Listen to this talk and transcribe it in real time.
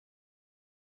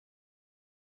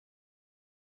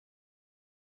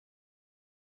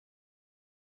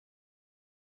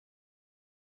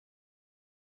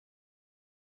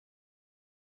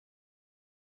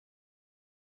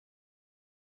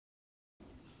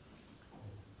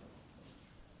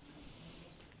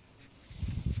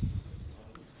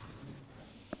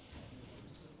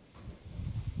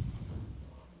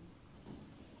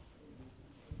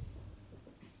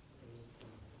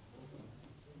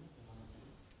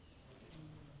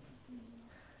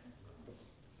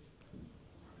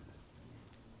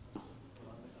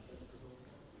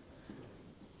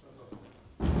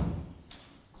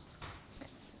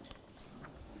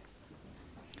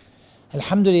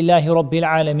الحمد لله رب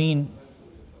العالمين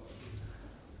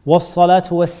والصلاة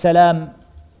والسلام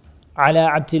على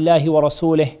عبد الله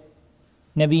ورسوله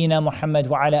نبينا محمد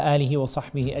وعلى آله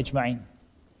وصحبه أجمعين.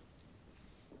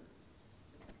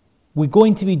 We're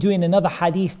going to be doing another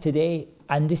hadith today,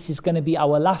 and this is going to be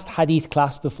our last hadith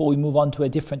class before we move on to a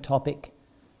different topic,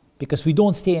 because we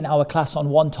don't stay in our class on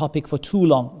one topic for too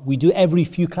long. We do every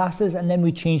few classes and then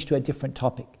we change to a different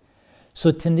topic.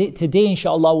 So today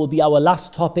inshallah will be our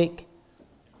last topic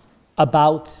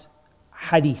about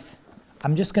hadith.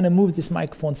 I'm just going to move this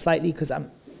microphone slightly because I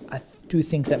do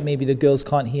think that maybe the girls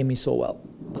can't hear me so well.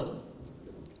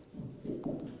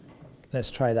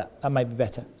 Let's try that. That might be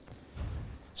better.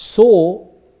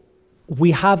 So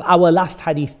we have our last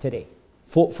hadith today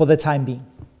for the time being.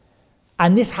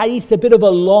 And this hadith is a bit of a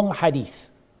long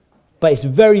hadith, but it's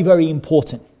very, very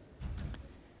important.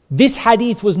 This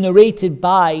hadith was narrated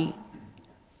by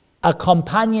a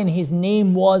companion. His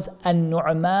name was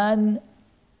An-Nu'man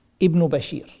ibn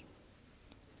Bashir.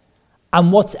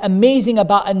 And what's amazing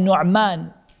about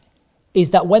An-Nu'man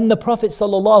is that when the Prophet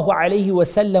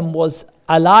ﷺ was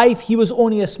alive, he was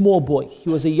only a small boy. He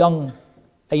was a young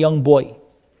boy.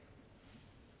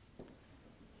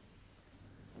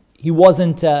 He was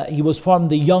from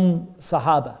the young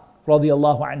Sahaba,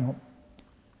 radiyallahu anhum.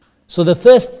 So the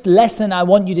first lesson I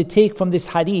want you to take from this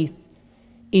hadith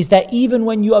is that even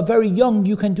when you are very young,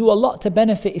 you can do a lot to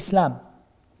benefit Islam.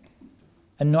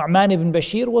 And Nu'man ibn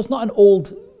Bashir was not an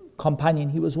old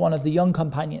companion, he was one of the young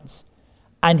companions.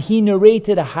 And he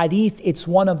narrated a hadith. It's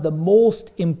one of the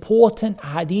most important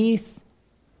hadith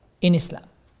in Islam.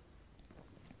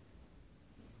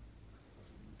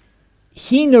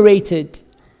 He narrated,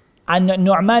 and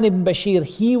Nu'man ibn Bashir,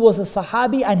 he was a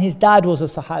Sahabi and his dad was a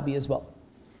Sahabi as well.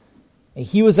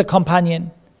 He was a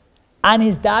companion and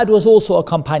his dad was also a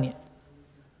companion.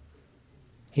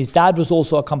 His dad was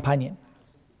also a companion.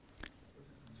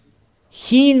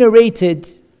 He narrated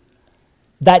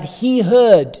that he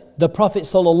heard the Prophet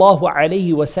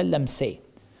ﷺ say.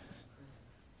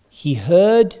 He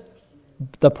heard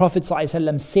the Prophet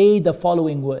ﷺ say the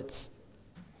following words.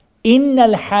 إِنَّ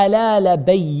الْحَلَالَ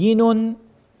بَيِّنٌ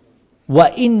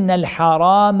وَإِنَّ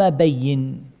الْحَرَامَ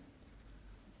بَيِّنٌ.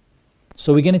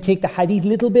 So we're going to take the hadith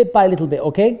little bit by little bit,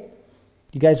 okay?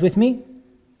 You guys with me?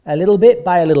 A little bit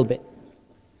by a little bit.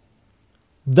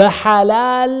 The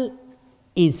halal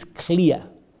is clear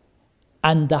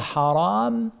and the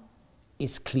haram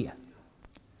is clear.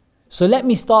 So let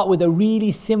me start with a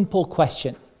really simple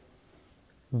question.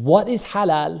 What is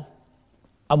halal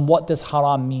and what does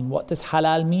haram mean? What does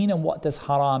halal mean and what does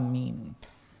haram mean?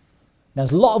 Now,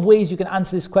 there's a lot of ways you can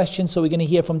answer this question, so we're going to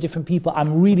hear from different people.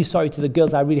 I'm really sorry to the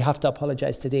girls. I really have to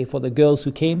apologize today for the girls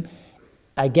who came.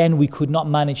 Again, we could not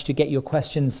manage to get your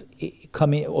questions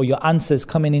coming or your answers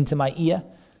coming into my ear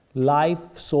live.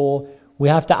 So we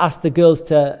have to ask the girls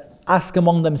to ask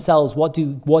among themselves, what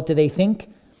do they think?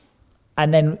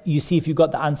 And then you see if you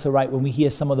got the answer right when we hear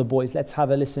some of the boys. Let's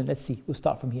have a listen. Let's see. We'll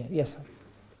start from here. Yes.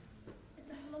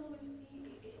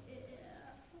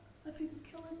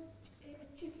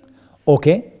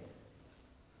 Okay.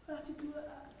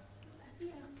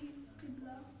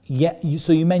 Yeah,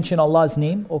 so you mention Allah's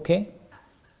name, okay?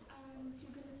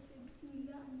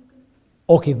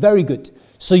 Okay, very good.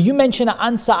 So you mention an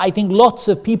answer I think lots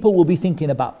of people will be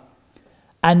thinking about.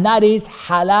 And that is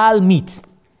halal meat.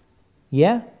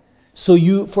 Yeah? So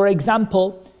you, for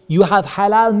example, you have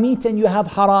halal meat and you have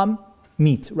haram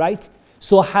meat, right?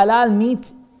 So halal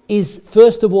meat is,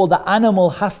 first of all, the animal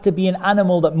has to be an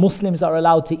animal that Muslims are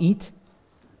allowed to eat.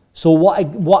 So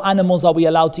what animals are we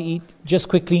allowed to eat? Just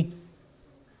quickly.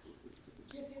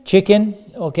 Chicken.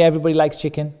 Okay, everybody likes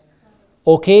chicken.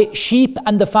 Okay, sheep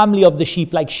and the family of the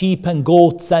sheep, like sheep and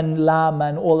goats and lamb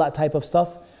and all that type of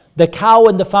stuff. The cow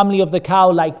and the family of the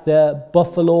cow, like the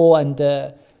buffalo and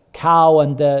the cow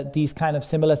and these kind of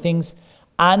similar things.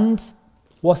 And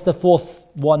what's the fourth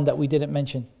one that we didn't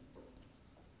mention?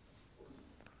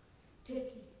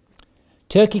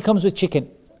 Turkey comes with chicken.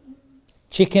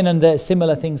 Chicken and the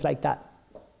similar things like that.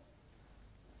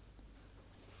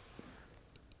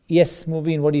 Yes,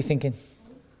 Mubin, what are you thinking?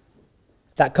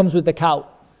 That comes with the cow.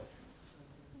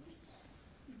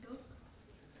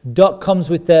 Duck comes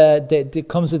with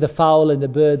the fowl and the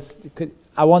birds.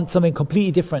 I want something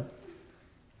completely different.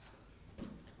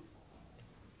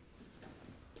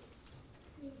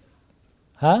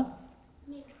 Huh?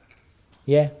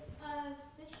 Yeah.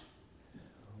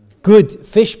 Good,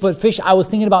 fish, but fish, I was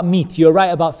thinking about meat. You're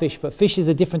right about fish, but fish is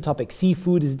a different topic.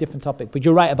 Seafood is a different topic, but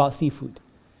you're right about seafood.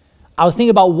 I was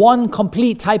thinking about one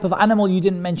complete type of animal you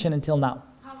didn't mention until now.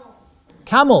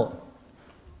 Camel.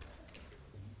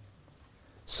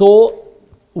 So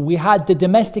we had the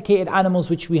domesticated animals,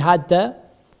 which we had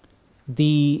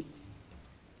the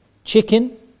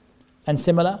chicken and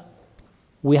similar.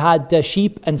 We had the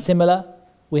sheep and similar.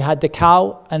 We had the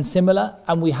cow and similar.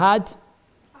 And we had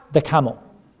the camel.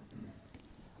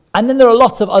 And then there are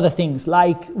lots of other things,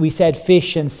 like we said,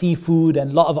 fish and seafood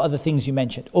and a lot of other things you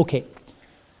mentioned. Okay,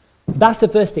 that's the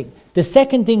first thing. The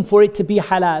second thing for it to be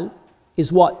halal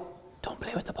is what? Don't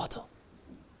play with the bottle.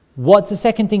 What's the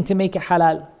second thing to make it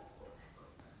halal?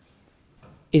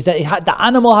 Is that the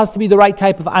animal has to be the right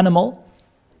type of animal,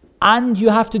 and you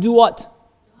have to do what?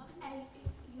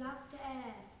 You have to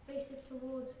face it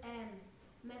towards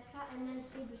Mecca and then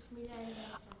say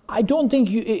Bismillah. I don't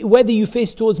think whether you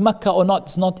face towards Mecca or not,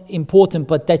 it's not important,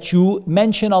 but that you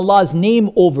mention Allah's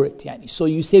name over it. Yani. So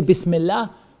you say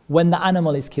Bismillah when the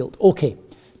animal is killed. Okay.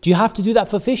 Do you have to do that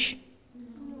for fish?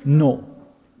 No.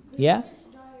 Yeah?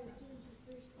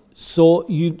 So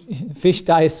fish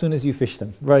die as soon as you fish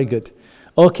them. Very good.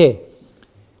 Okay.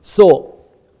 So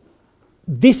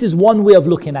this is one way of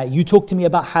looking at it. You talk to me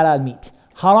about halal meat.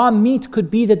 Haram meat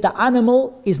could be that the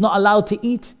animal is not allowed to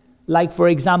eat, like for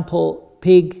example,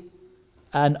 pig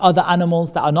and other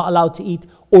animals that are not allowed to eat.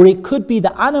 Or it could be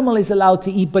the animal is allowed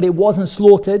to eat, but it wasn't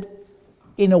slaughtered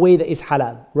in a way that is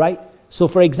halal, right? So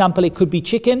for example, it could be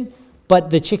chicken,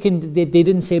 but the chicken, they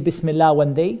didn't say Bismillah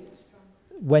when they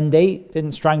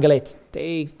didn't strangle it.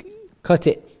 They cut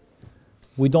it.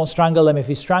 We don't strangle them. If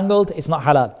it's strangled, it's not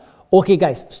halal. Okay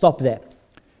guys, stop there.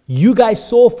 You guys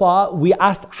so far, we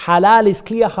asked halal is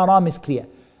clear, haram is clear.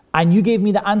 And you gave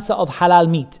me the answer of halal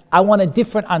meat. I want a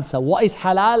different answer. What is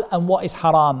halal and what is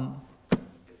haram?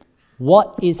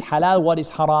 What is halal, what is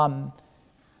haram?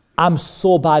 I'm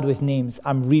so bad with names.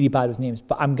 I'm really bad with names.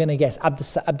 But I'm going to guess.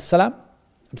 Abdussalam?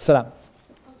 Abdussalam.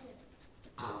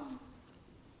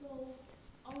 So,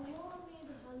 Allah made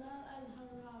halal and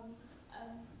haram.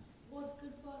 What's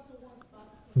good for us and what's bad?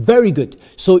 Very good.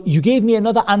 So you gave me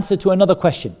another answer to another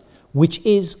question, which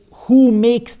is who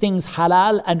makes things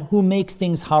halal and who makes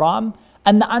things haram?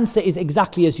 And the answer is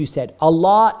exactly as you said.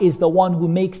 Allah is the one who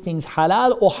makes things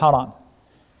halal or haram.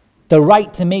 The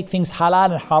right to make things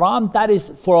halal and haram, that is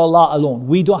for Allah alone.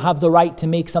 We don't have the right to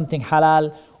make something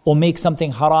halal or make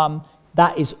something haram.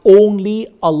 That is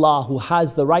only Allah who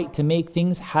has the right to make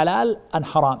things halal and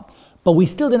haram. But we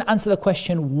still didn't answer the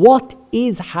question, what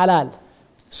is halal?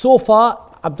 So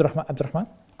far,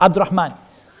 Abdurrahman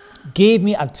gave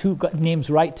me, I have two names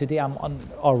right today. I'm on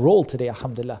a roll today,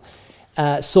 alhamdulillah.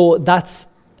 So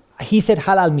he said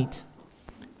halal meat.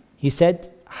 He said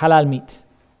halal meat,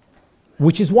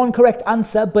 which is one correct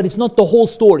answer, but it's not the whole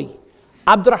story.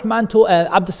 Abdussalam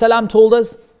told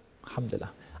us, alhamdulillah,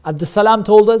 Abdussalam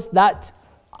told us that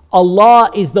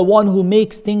Allah is the one who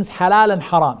makes things halal and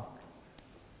haram.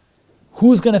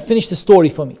 Who's going to finish the story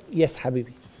for me? Yes,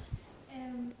 Habibi.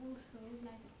 Also,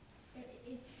 like,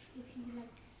 if you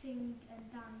like sing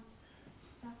and dance,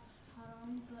 that's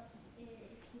haram, but if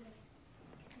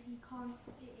you can't,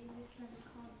 in Islam you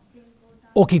can't sing or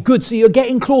dance. Okay, good. So you're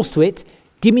getting close to it.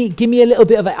 Give me a little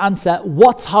bit of an answer.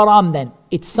 What's haram then?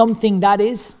 It's something that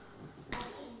is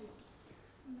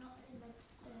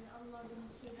Allah didn't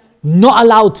say that. not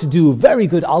allowed to do. Very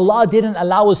good. Allah didn't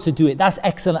allow us to do it. That's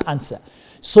excellent answer.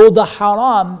 So the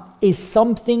haram is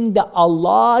something that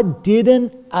Allah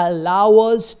didn't allow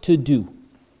us to do.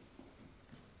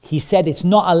 He said it's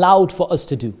not allowed for us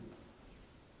to do.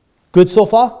 Good so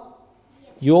far?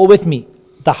 You're all with me.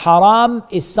 The haram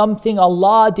is something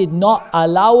Allah did not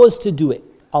allow us to do it.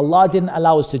 Allah didn't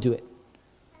allow us to do it.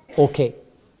 Okay.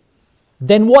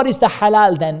 Then what is the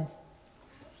halal then?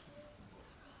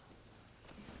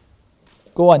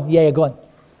 Go on. Yeah, go on.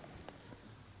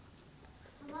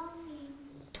 Halal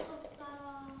means stuff that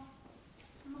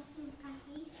Muslims can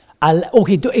eat.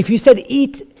 Okay, if you said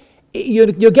eat,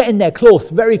 you're getting there, close,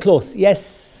 very close.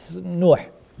 Yes, Nuh. Halal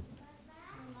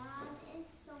is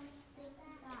something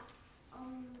that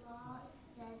Allah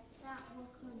said that we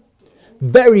could do.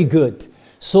 Very good.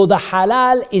 So the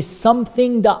halal is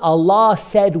something that Allah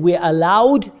said we're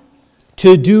allowed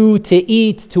to do, to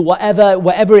eat, to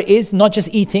whatever it is, not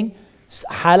just eating.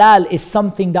 Halal is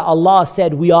something that Allah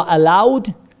said we are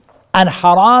allowed, and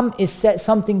haram is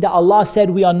something that Allah said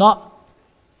we are not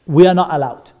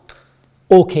allowed.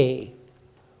 Okay.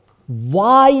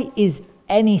 Why is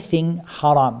anything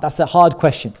haram? That's a hard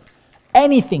question.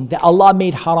 Anything that Allah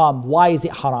made haram, why is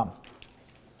it haram?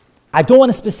 I don't want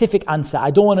a specific answer.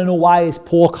 I don't want to know why is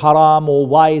pork haram or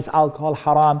why is alcohol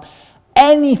haram.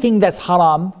 Anything that's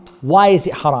haram, why is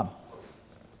it haram?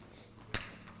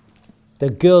 The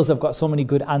girls have got so many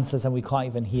good answers and we can't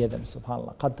even hear them.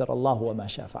 Subhanallah. Qaddar Allahu wa ma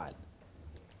sha fa'al.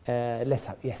 Let's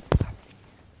have, yes. For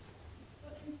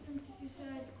instance, if you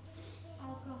said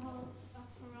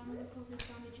it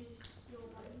damages your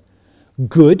body.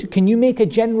 Good. Can you make a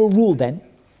general rule then?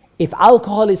 If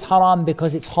alcohol is haram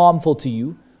because it's harmful to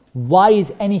you, why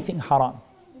is anything haram?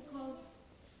 Because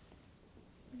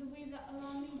the way that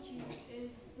Allah made you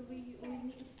is the way you always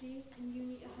need to stay, and you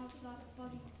need to have that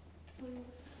body for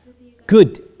the day that.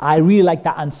 Good. I really like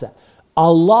that answer.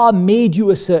 Allah made you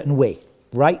a certain way,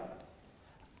 right?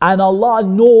 And Allah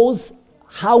knows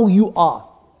how you are.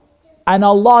 And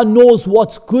Allah knows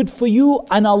what's good for you,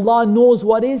 and Allah knows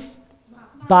what is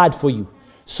bad for you.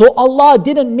 So Allah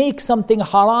didn't make something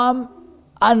haram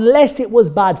unless it was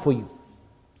bad for you.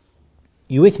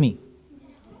 You with me?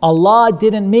 Allah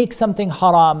didn't make something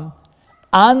haram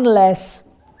unless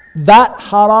that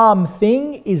haram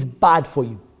thing is bad for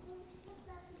you.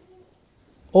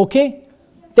 Okay?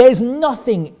 There's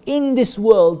nothing in this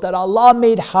world that Allah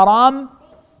made haram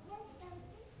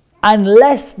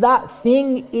unless that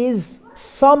thing is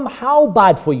somehow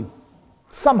bad for you.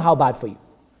 Somehow bad for you.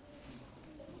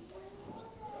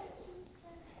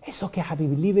 It's okay,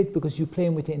 Habibi, leave it because you're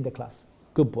playing with it in the class.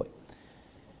 Good boy.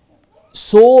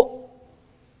 So,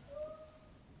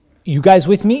 you guys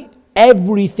with me?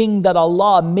 Everything that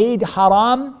Allah made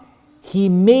haram, He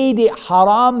made it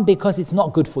haram because it's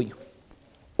not good for you.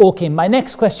 Okay, my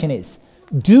next question is,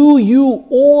 do you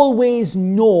always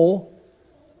know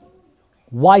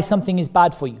why something is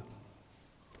bad for you?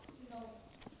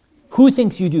 Who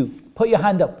thinks you do? Put your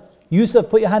hand up. Yusuf,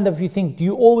 put your hand up if you think, do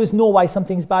you always know why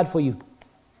something is bad for you?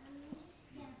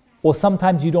 Or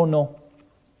sometimes you don't know?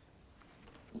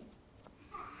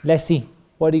 Let's see.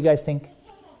 What do you guys think?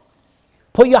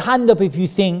 Put your hand up if you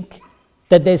think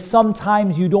that there's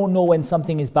sometimes you don't know when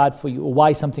something is bad for you or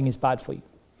why something is bad for you.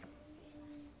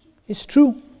 It's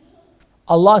true.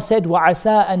 Allah said,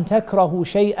 وَعَسَىٰ أَن تَكْرَهُ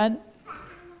شَيْئًا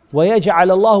وَيَجْعَلَ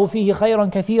اللَّهُ فِيهِ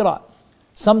خَيْرًا كَثِيرًا.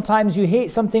 Sometimes you hate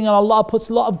something and Allah puts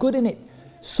a lot of good in it.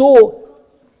 So,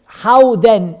 how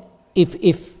then,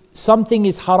 if something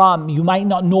is haram, you might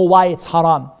not know why it's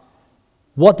haram.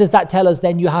 What does that tell us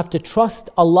then? You have to trust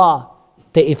Allah.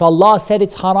 That if Allah said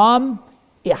it's haram,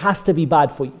 it has to be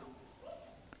bad for you.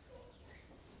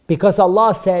 Because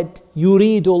Allah said,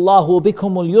 يُرِيدُ اللَّهُ بِكُمُ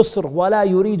الْيُسْرَ وَلَا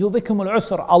يُرِيدُ بِكُمُ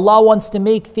الْعُسْرَ. Allah wants to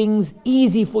make things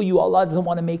easy for you. Allah doesn't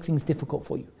want to make things difficult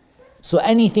for you. So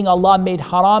anything Allah made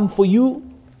haram for you,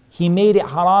 He made it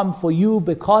haram for you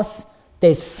because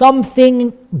there's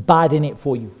something bad in it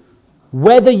for you.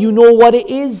 Whether you know what it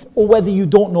is or whether you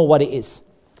don't know what it is.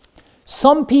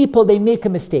 Some people, they make a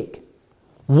mistake.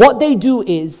 What they do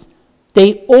is,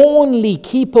 they only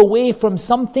keep away from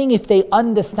something if they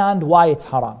understand why it's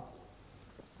haram.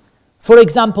 For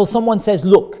example, someone says,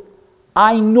 look,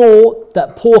 I know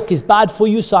that pork is bad for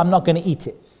you, so I'm not going to eat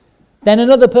it. Then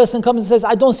another person comes and says,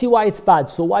 I don't see why it's bad,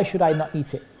 so why should I not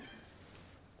eat it?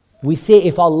 We say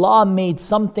if Allah made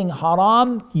something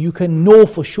haram, you can know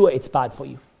for sure it's bad for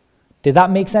you. Did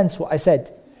that make sense what I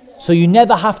said? So you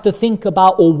never have to think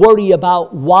about or worry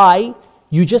about why.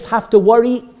 You just have to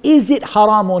worry, is it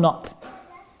haram or not?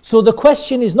 So the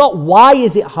question is not why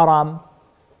is it haram?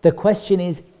 The question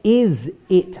is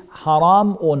it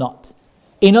haram or not?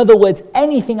 In other words,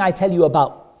 anything I tell you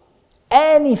about,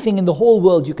 anything in the whole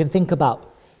world you can think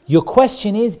about, your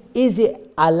question is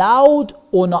it allowed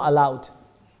or not allowed?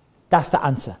 That's the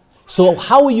answer. So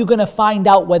how are you going to find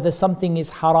out whether something is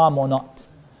haram or not?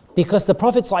 Because the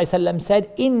Prophet ﷺ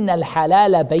said, إِنَّ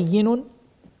الْحَلَالَ بَيِّنٌ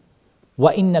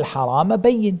وَإِنَّ الْحَرَامَ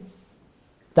بَيِّنٌ.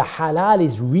 The halal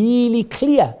is really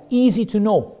clear, easy to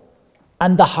know.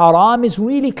 And the haram is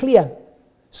really clear.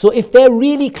 So if they're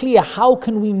really clear, how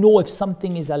can we know if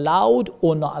something is allowed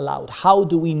or not allowed? How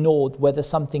do we know whether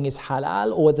something is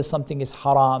halal or whether something is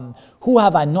haram? Who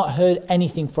have I not heard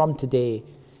anything from today?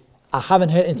 I haven't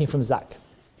heard anything from Zach.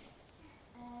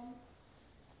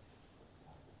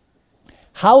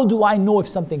 How do I know if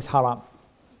something's haram?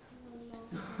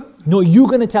 No, you're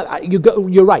going to tell,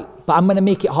 you're right, but I'm going to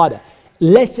make it harder.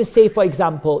 Let's just say, for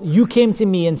example, you came to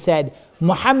me and said,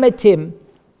 Muhammad Tim,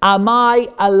 am I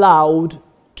allowed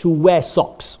to wear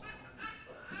socks?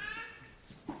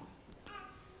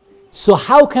 So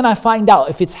how can I find out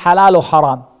if it's halal or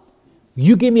haram?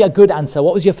 You give me a good answer.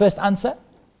 What was your first answer?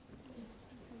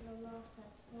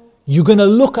 You're going to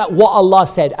look at what Allah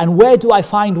said. And where do I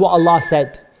find what Allah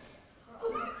said?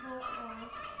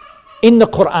 In the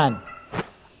Quran.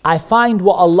 I find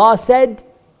what Allah said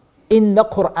in the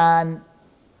Quran.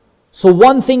 So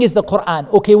one thing is the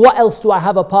Quran. Okay, what else do I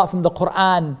have apart from the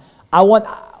Quran?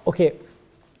 Okay.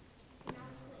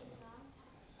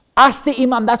 Ask the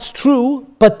Imam, that's true,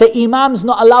 but the Imam's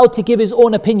not allowed to give his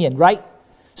own opinion, right?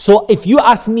 So if you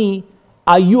ask me,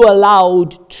 are you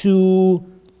allowed to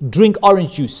drink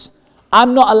orange juice?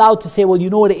 I'm not allowed to say, well, you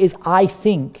know what it is, I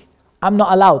think I'm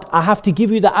not allowed. I have to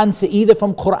give you the answer either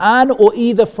from Quran or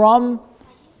either from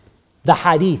the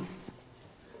hadith,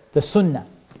 the sunnah.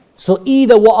 So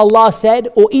either what Allah said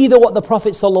or either what the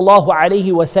Prophet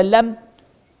ﷺ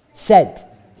said.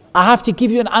 I have to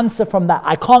give you an answer from that.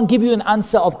 I can't give you an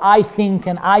answer of I think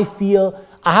and I feel.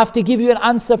 I have to give you an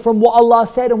answer from what Allah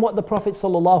said and what the Prophet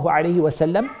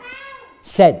ﷺ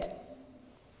said.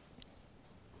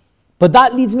 But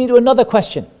that leads me to another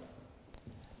question.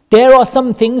 There are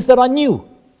some things that are new.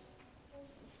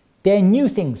 They're new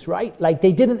things, right? Like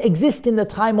they didn't exist in the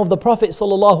time of the Prophet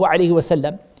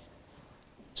ﷺ.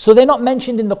 So they're not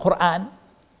mentioned in the Quran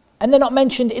and they're not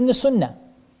mentioned in the Sunnah.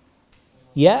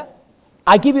 Yeah?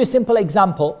 I give you a simple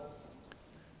example.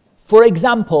 For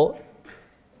example,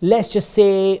 let's just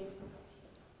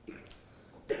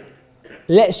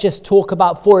talk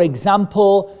about, for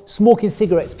example, smoking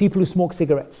cigarettes, people who smoke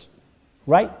cigarettes,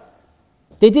 right?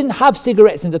 They didn't have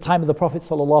cigarettes in the time of the Prophet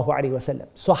ﷺ.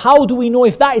 So how do we know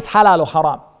if that is halal or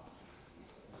haram?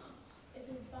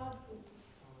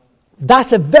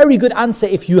 That's a very good answer.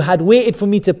 If you had waited for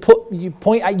me to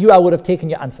point at you, I would have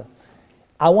taken your answer.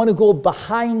 I want to go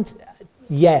behind.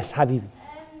 Yes, Habibi.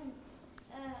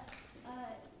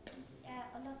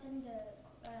 Allah said in the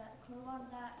Quran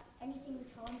that anything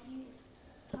which harms you is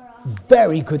haram.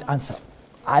 Very good answer.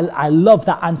 I love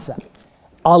that answer.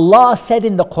 Allah said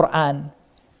in the Quran,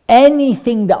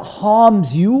 anything that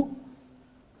harms you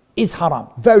is haram.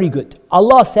 Very good.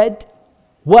 Allah said,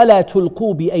 وَلَا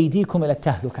تُلْقُوا بِأَيْدِيكُمْ إِلَى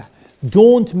التَّهْلُكَةِ.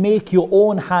 Don't make your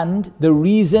own hand the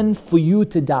reason for you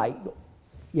to die.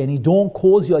 Yani don't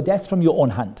cause your death from your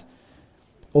own hand.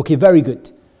 Okay, very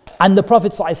good. And the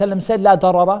Prophet ﷺ said, لا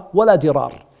ضرر ولا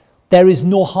ضرار. There is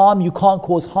no harm. You can't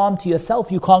cause harm to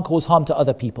yourself. You can't cause harm to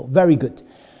other people. Very good.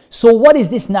 So what is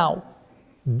this now?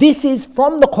 This is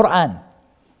from the Quran.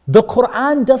 The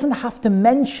Quran doesn't have to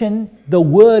mention the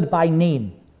word by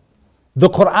name. The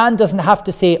Quran doesn't have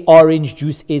to say orange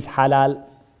juice is halal,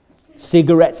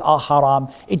 cigarettes are haram.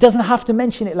 It doesn't have to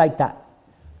mention it like that.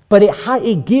 But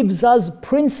it gives us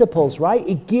principles, right?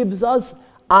 It gives us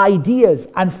ideas.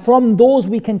 And from those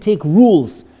we can take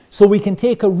rules. So we can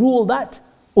take a rule that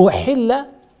أُحِلَّ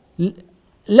لَكُمُ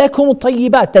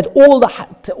الطَّيِّبَاتِ, that all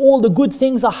the good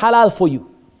things are halal for you.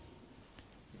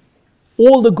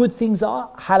 All the good things are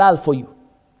halal for you.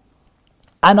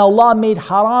 And Allah made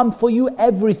haram for you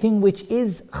everything which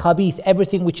is khabith,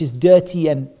 everything which is dirty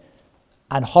and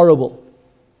horrible.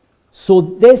 So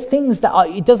there's things that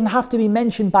it doesn't have to be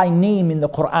mentioned by name in the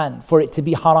Quran for it to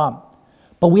be haram.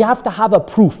 But we have to have a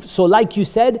proof. So like you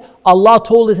said, Allah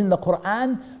told us in the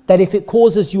Quran that if it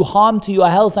causes you harm to your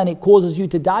health and it causes you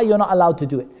to die, you're not allowed to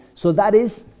do it. So that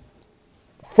is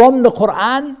from the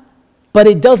Quran, but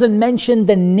it doesn't mention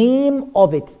the name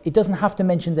of it. It doesn't have to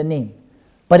mention the name.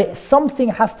 But something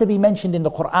has to be mentioned in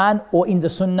the Quran or in the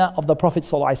Sunnah of the Prophet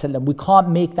ﷺ. We can't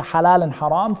make the halal and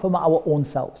haram from our own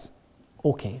selves.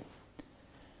 Okay.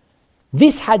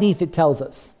 This hadith, it tells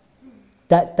us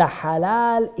that the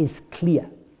halal is clear.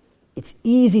 It's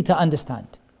easy to understand.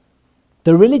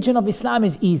 The religion of Islam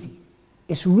is easy.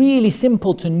 It's really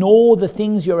simple to know the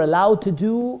things you're allowed to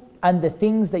do and the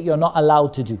things that you're not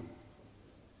allowed to do.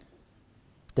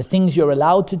 The things you're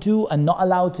allowed to do and not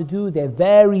allowed to do, they're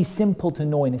very simple to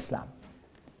know in Islam.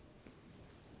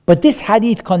 But this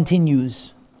hadith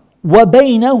continues,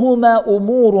 وَبَيْنَهُمَا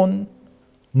أُمُورٌ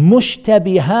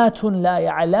مُشْتَبِهَاتٌ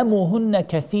لَا يَعْلَمُهُنَّ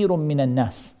كَثِيرٌ مِّنَ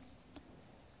النَّاسِ.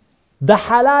 The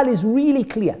halal is really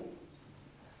clear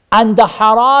and the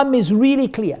haram is really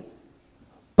clear.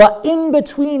 But in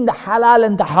between the halal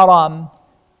and the haram,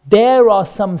 there are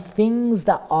some things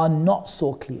that are not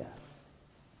so clear.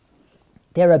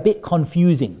 They're a bit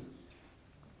confusing.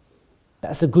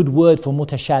 That's a good word for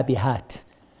mutashabihat.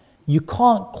 You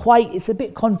can't quite, it's a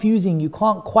bit confusing. You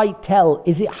can't quite tell,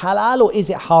 is it halal or is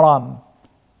it haram?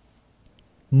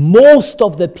 Most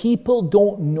of the people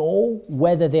don't know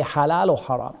whether they're halal or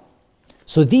haram.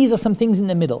 So these are some things in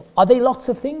the middle. Are they lots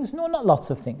of things? No, not lots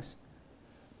of things.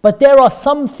 But there are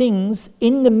some things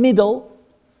in the middle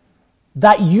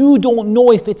that you don't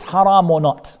know if it's haram or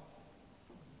not.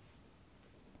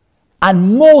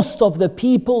 And most of the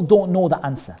people don't know the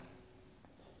answer.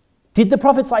 Did the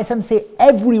Prophet ﷺ say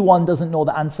everyone doesn't know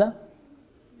the answer?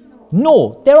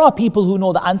 No, there are people who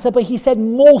know the answer, but he said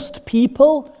most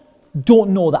people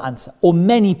don't know the answer. Or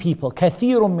many people,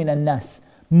 كَثِيرٌ مِّنَ النَّاسِ.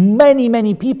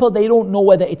 Many people, they don't know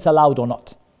whether it's allowed or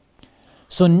not.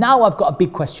 So now I've got a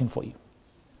big question for you.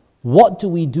 What do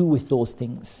we do with those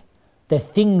things? The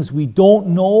things we don't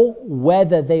know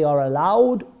whether they are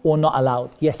allowed or not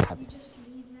allowed. Yes, Habib. You just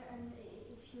leave it, and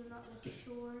if you're not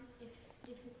sure if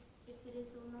it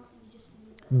is or not, you just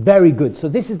leave it. Very good. So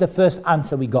this is the first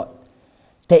answer we got.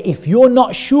 that if you're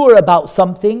not sure about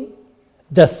something,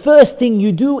 the first thing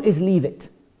you do is leave it.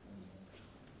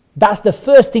 That's the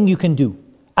first thing you can do.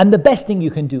 And the best thing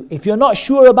you can do. If you're not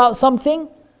sure about something,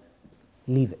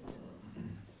 leave it.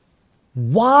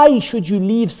 Why should you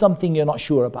leave something you're not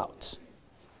sure about?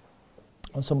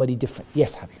 On somebody different.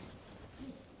 Yes, Habib.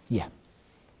 Yeah.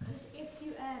 Because if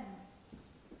you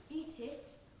eat it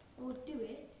or do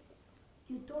it,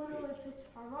 you don't know if it's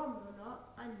haram or not,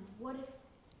 and what if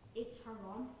it's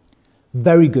haram?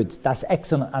 Very good. That's an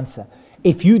excellent answer.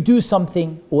 If you do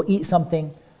something or eat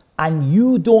something and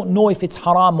you don't know if it's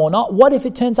haram or not, what if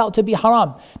it turns out to be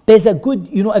haram? There's a good,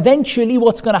 eventually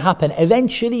what's going to happen?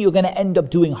 Eventually you're going to end up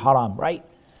doing haram, right?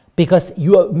 Because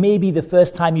maybe the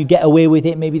first time you get away with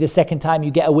it, maybe the second time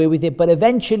you get away with it, but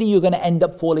eventually you're going to end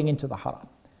up falling into the haram.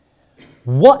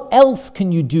 What else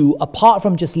can you do apart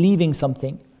from just leaving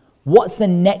something? What's the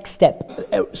next step?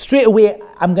 Straight away,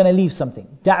 I'm going to leave something.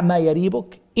 دع ما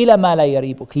يريبك إلى ما لا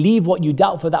يريبك. Leave what you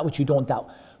doubt for that which you don't doubt.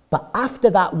 But after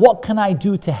that, what can I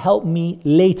do to help me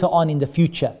later on in the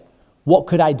future? What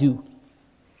could I do?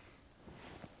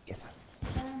 Yes, sir.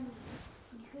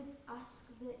 You could ask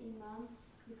the imam,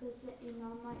 because the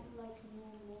imam might know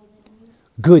more than you.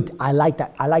 Good. I like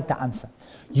that. I like that answer.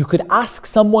 You could ask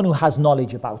someone who has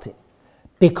knowledge about it.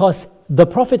 Because the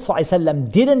Prophet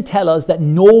ﷺ didn't tell us that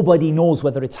nobody knows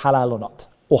whether it's halal or not,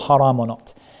 or haram or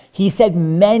not. He said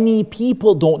many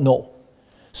people don't know.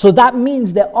 So that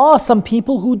means there are some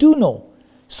people who do know.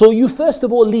 So you first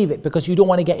of all leave it because you don't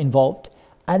want to get involved.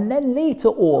 And then later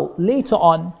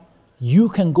on, you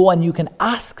can go and you can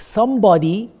ask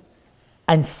somebody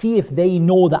and see if they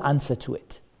know the answer to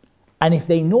it. And if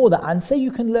they know the answer,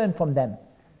 you can learn from them.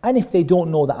 And if they don't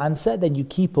know the answer, then you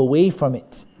keep away from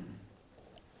it.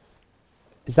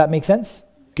 Does that make sense?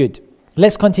 Good.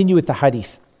 Let's continue with the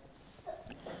hadith.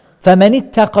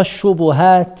 فَمَنِ اتَّقَى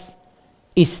الشُّبُهَاتِ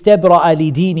استبرأ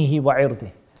لدينه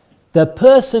وعرضه. The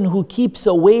person who keeps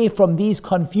away from these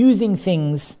confusing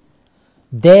things,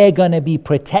 they're going to be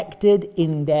protected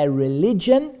in their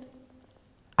religion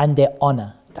and their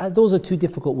honor. Those are two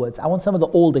difficult words. I want some of the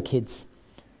older kids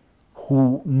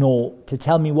who know to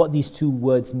tell me what these two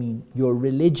words mean. Your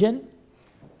religion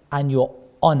and your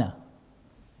honor.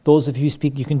 Those of you who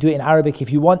speak, you can do it in Arabic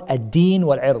if you want. Ad-din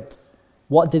wal-ird.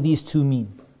 What do these two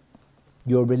mean?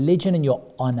 Your religion and your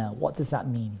honor. What does that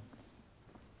mean?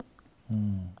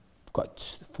 We've got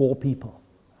 4 people.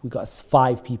 We've got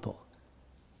 5 people.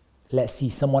 Let's see,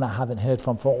 someone I haven't heard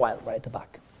from for a while, right at the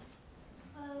back.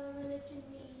 Religion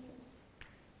means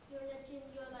your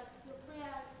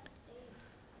prayers,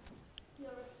 your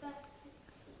respect,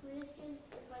 religion, things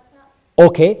like that.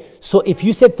 Okay, so if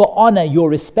you said for honor, your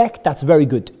respect, that's very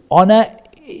good. Honor,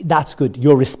 that's good.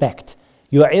 Your respect.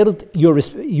 Your ird, your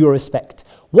respect.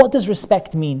 What does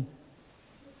respect mean?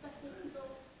 Respecting people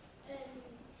and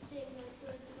saying nice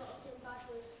words, not saying bad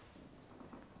words.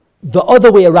 The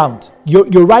other way around.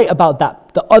 You're right about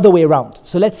that. The other way around.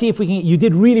 So let's see if we can. You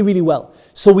did really, really well.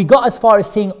 So we got as far as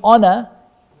saying honor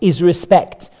is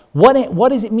respect. What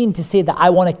does it mean to say that I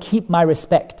want to keep my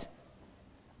respect?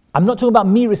 I'm not talking about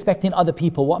me respecting other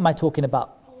people. What am I talking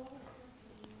about?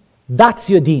 That's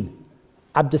your deen.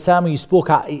 Abdussalam, you spoke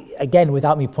out again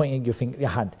without me pointing your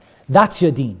hand. That's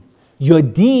your deen. Your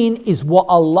deen is what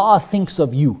Allah thinks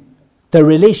of you. The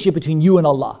relationship between you and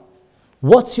Allah.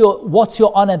 What's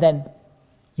your honor then?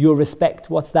 Your respect.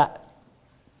 What's that?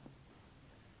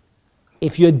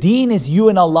 If your deen is you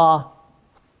and Allah,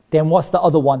 then what's the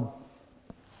other one?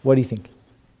 What do you think?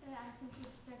 I think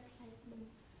respect means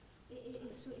if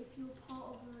you're part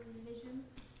of a religion,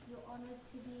 you're honored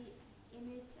to be in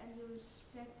it, and you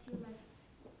respect, you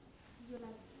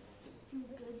feel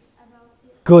good about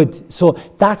it. Good. So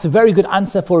that's a very good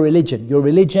answer for religion. Your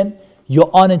religion,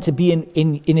 you're honored to be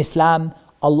in Islam.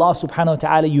 Allah subhanahu wa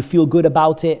ta'ala, you feel good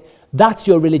about it. That's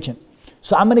your religion.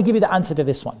 So I'm going to give you the answer to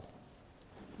this one.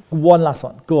 One last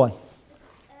one. Go on. If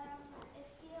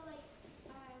you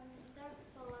don't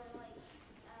follow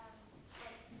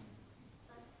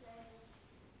let's say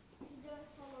you don't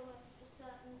follow a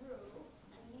certain rule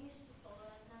and you used to follow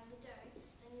it, now you don't,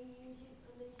 then you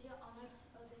lose your honor to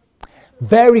other people.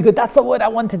 Very good. That's the word I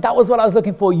wanted. That was what I was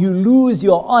looking for. You lose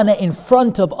your honor in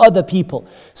front of other people.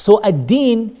 So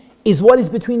ad-din is what is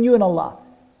between you and Allah.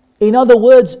 In other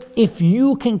words, if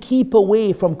you can keep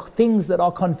away from things that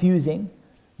are confusing,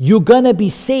 you're going to be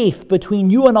safe between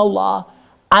you and Allah,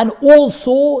 and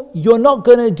also you're not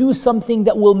going to do something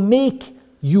that will make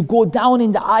you go down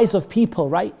in the eyes of people,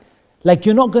 right? Like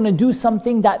you're not going to do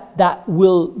something that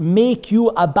will make you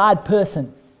a bad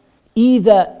person,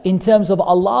 either in terms of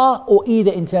Allah or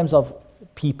either in terms of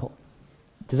people.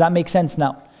 Does that make sense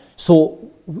now?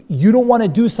 So you don't want to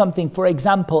do something. For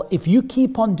example, if you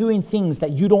keep on doing things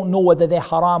that you don't know whether they're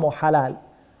haram or halal,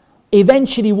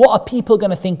 eventually what are people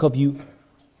going to think of you?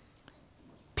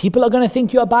 People are going to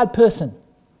think you're a bad person,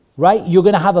 right? You're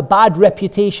going to have a bad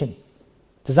reputation.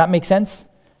 Does that make sense?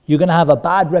 You're going to have a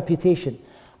bad reputation.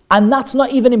 And that's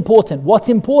not even important. What's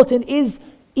important is,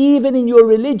 even in your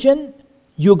religion,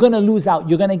 you're going to lose out.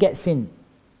 You're going to get sin.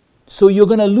 So you're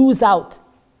going to lose out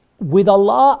with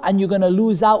Allah, and you're going to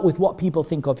lose out with what people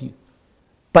think of you.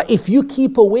 But if you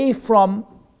keep away from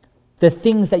the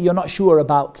things that you're not sure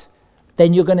about,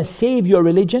 then you're going to save your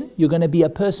religion. You're going to be a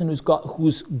person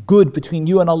who's good between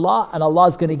you and Allah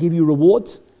is going to give you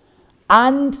rewards.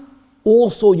 And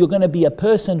also you're going to be a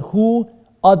person who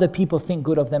other people think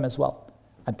good of them as well.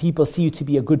 And people see you to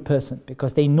be a good person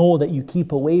because they know that you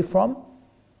keep away from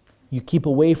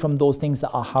those things that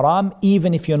are haram.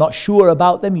 Even if you're not sure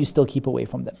about them, you still keep away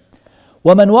from them.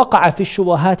 وَمَنْ وَقَعَ فِي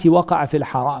الشُّبُهَاتِ وَقَعَ فِي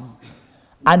الْحَرَامِ.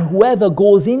 And whoever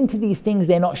goes into these things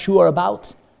they're not sure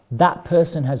about, that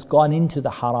person has gone into the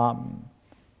haram.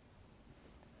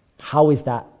 How is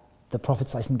that? The Prophet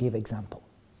ﷺ gave an example.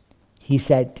 He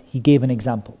gave an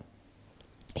example.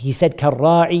 He said,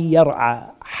 كَالرَّاعِي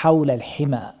يَرْعَى حَوْلَ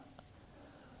الْحِمَى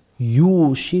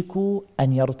يُوشِكُ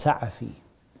أَنْ يَرْتَعَ فِيهِ.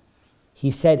 He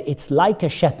said, it's like a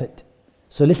shepherd.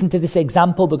 So listen to this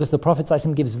example, because the Prophet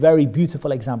ﷺ gives very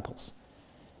beautiful examples.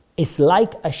 It's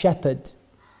like a shepherd.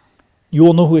 You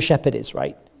all know who a shepherd is,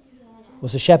 right?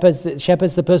 Was a shepherd? The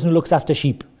shepherd's the person who looks after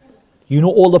sheep. You know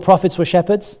all the prophets were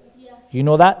shepherds? You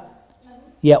know that?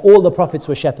 Yeah, all the prophets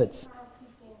were shepherds.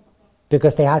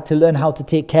 Because they had to learn how to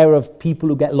take care of people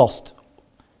who get lost.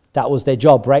 That was their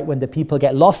job, right? When the people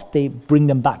get lost, they bring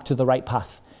them back to the right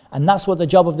path. And that's what the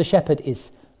job of the shepherd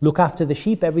is. Look after the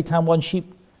sheep. Every time one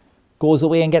sheep goes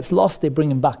away and gets lost, they bring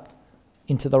him back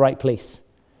into the right place.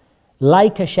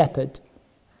 Like a shepherd.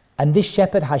 And this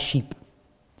shepherd has sheep.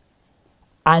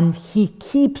 And he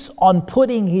keeps on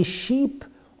putting his sheep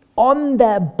on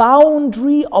the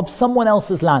boundary of someone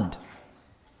else's land.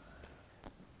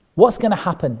 What's going to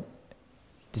happen?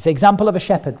 This example of a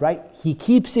shepherd, right? He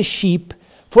keeps his sheep.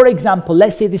 For example,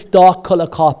 let's say this dark color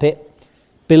carpet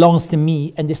belongs to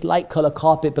me and this light color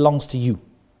carpet belongs to you,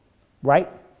 right?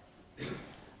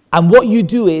 And what you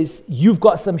do is, you've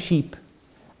got some sheep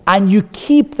and you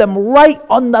keep them right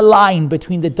on the line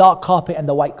between the dark carpet and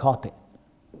the white carpet,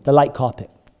 the light carpet.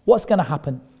 What's going to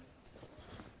happen?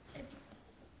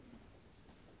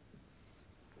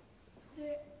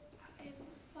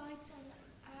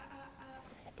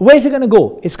 Where's it going to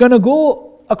go? It's going to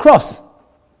go across.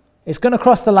 It's going to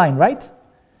cross the line, right?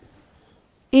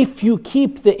 If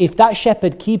that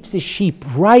shepherd keeps his sheep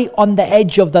right on the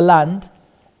edge of the land,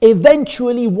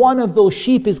 eventually one of those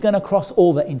sheep is going to cross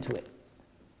over into it.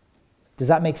 Does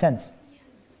that make sense?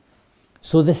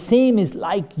 So the same is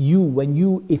like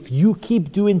you, if you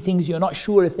keep doing things you're not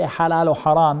sure if they're halal or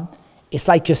haram, it's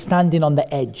like you're standing on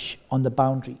the edge, on the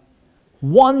boundary.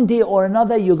 One day or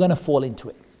another you're going to fall into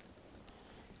it.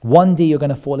 One day you're going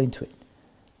to fall into it.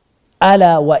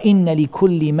 أَلَا وَإِنَّ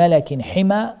لِكُلِّ مَلَكٍ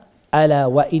حِمَى أَلَا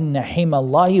وَإِنَّ حِمَى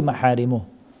اللَّهِ مَحَارِمُهُ.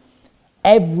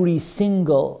 Every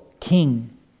single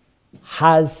king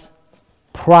has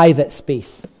private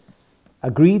space.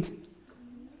 Agreed?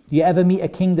 You ever meet a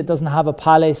king that doesn't have a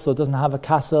palace or doesn't have a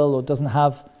castle or doesn't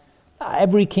have...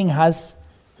 Every king has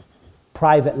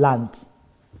private land.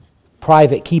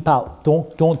 Private, keep out.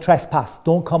 Don't trespass.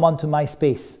 Don't come onto my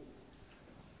space.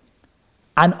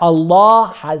 And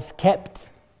Allah has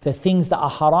kept the things that are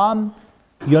haram.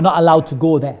 You're not allowed to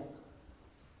go there.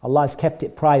 Allah has kept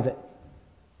it private.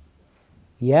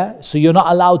 Yeah, so you're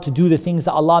not allowed to do the things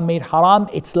that Allah made haram.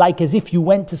 It's like as if you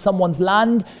went to someone's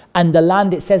land and the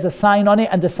land, it says a sign on it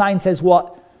and the sign says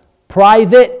what?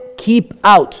 Private, keep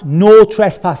out, no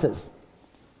trespassers.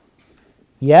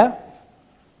 Yeah?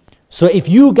 So if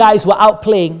you guys were out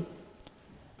playing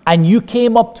and you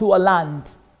came up to a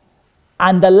land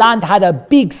and the land had a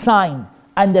big sign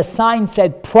and the sign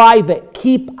said private,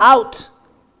 keep out,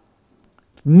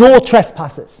 no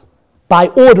trespassers, by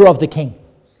order of the king.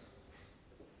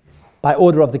 By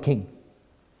order of the king.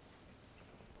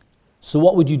 So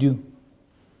what would you do?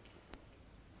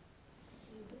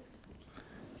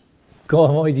 Go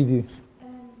on, what would you do?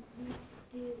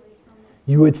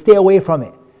 You would stay away from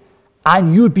it.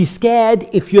 And you'd be scared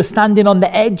if you're standing on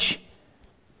the edge.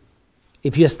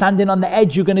 If you're standing on the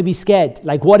edge, you're going to be scared.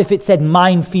 Like what if it said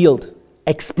minefield,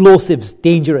 explosives,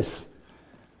 dangerous?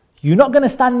 You're not going to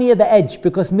stand near the edge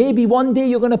because maybe one day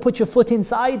you're going to put your foot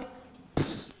inside,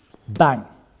 bang.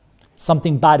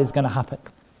 Something bad is going to happen.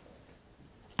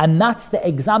 And that's the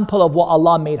example of what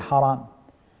Allah made haram.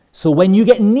 So when you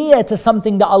get near to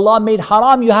something that Allah made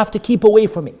haram, you have to keep away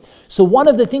from it. So one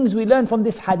of the things we learn from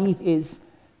this hadith is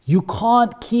you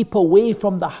can't keep away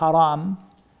from the haram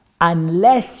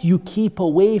unless you keep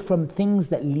away from things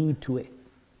that lead to it.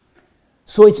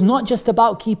 So it's not just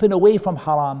about keeping away from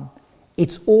haram,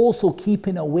 it's also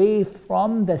keeping away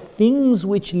from the things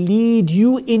which lead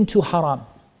you into haram.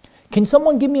 Can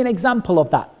someone give me an example of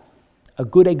that? A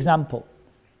good example.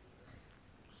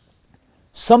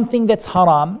 Something that's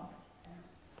haram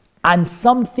and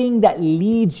something that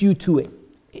leads you to it.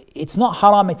 It's not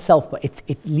haram itself, but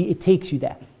it takes you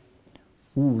there.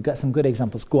 Ooh, we got some good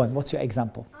examples. Go on, what's your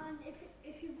example? And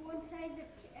if you go inside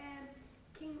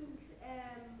the king's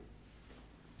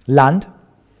Land?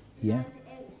 Yeah.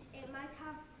 and it might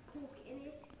have pork in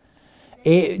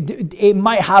it. It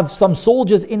might have some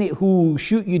soldiers in it who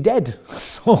shoot you dead.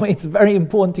 So it's very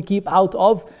important to keep out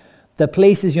of the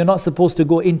places you're not supposed to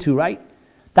go into, right?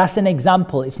 That's an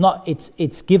example.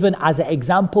 It's given as an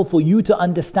example for you to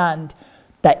understand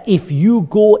that if you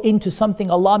go into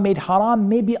something Allah made haram,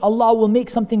 maybe Allah will make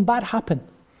something bad happen.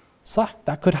 So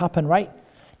that could happen, right?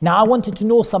 Now I wanted to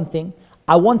know something.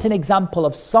 I want an example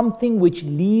of something which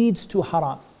leads to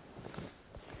haram.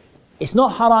 It's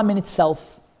not haram in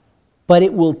itself, but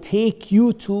it will take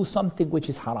you to something which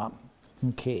is haram.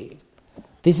 Okay.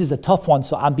 This is a tough one,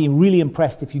 so I'm being really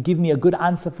impressed. If you give me a good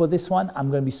answer for this one,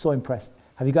 I'm going to be so impressed.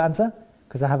 Have you got an answer?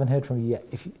 Because I haven't heard from you yet.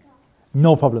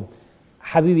 No problem.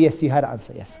 Habibi, yes, you had an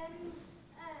answer, yes.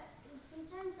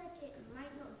 Sometimes it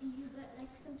might not be you, but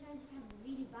sometimes you have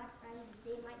really bad friends,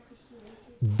 they might push you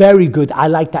into. Very good. I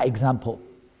like that example.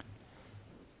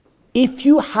 If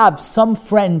you have some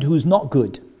friend who's not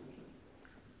good,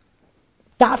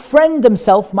 that friend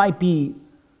themselves might be,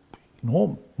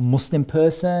 Muslim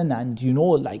person, and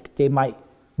they might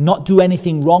not do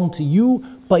anything wrong to you,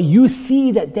 but you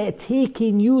see that they're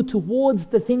taking you towards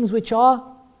the things which are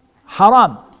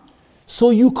haram. So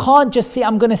you can't just say,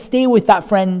 I'm going to stay with that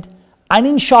friend and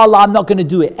inshallah I'm not going to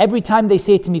do it. Every time they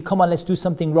say to me, come on, let's do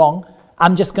something wrong,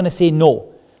 I'm just going to say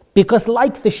no. Because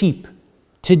like the sheep,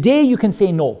 today you can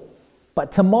say no, but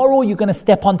tomorrow you're going to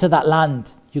step onto that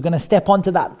land. You're going to step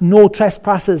onto that no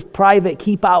trespassers, private,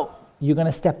 keep out. You're going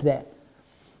to step there.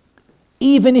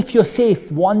 Even if you're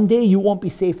safe, one day you won't be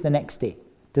safe the next day.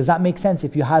 Does that make sense?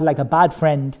 If you had a bad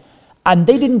friend and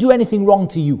they didn't do anything wrong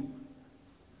to you,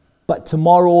 but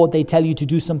tomorrow they tell you to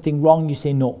do something wrong, you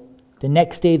say no. The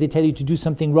next day they tell you to do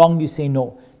something wrong, you say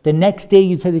no. The next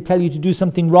day they tell you to do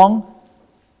something wrong,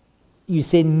 you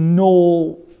say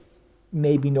no,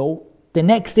 maybe no. The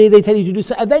next day they tell you to do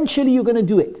so. Eventually you're going to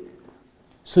do it.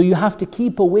 So you have to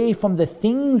keep away from the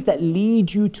things that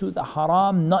lead you to the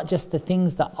haram, not just the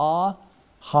things that are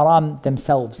haram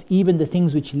themselves, even the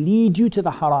things which lead you to the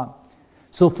haram.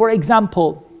 So for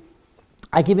example,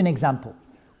 I give an example.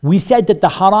 We said that the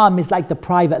haram is like the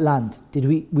private land.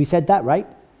 We said that, right?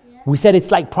 Yeah. We said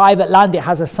it's like private land. It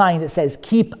has a sign that says,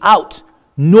 keep out,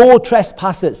 no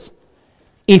trespassers.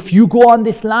 If you go on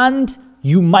this land,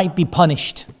 you might be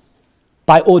punished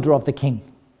by order of the king.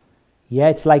 Yeah,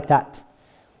 it's like that.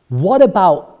 What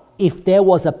about if there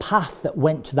was a path that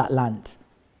went to that land?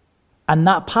 And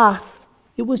that path,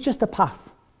 it was just a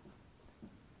path.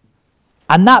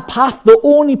 And that path, the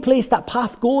only place that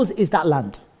path goes is that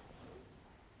land.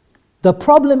 The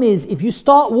problem is, if you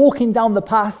start walking down the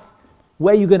path,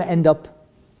 where are you going to end up?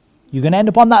 You're going to end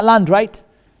up on that land, right?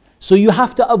 So you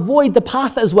have to avoid the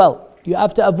path as well. You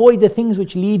have to avoid the things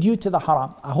which lead you to the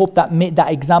haram. I hope that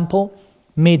example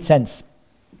made sense.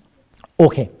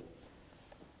 Okay.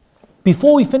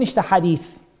 Before we finish the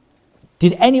hadith,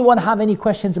 did anyone have any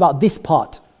questions about this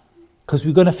part? Because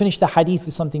we're going to finish the hadith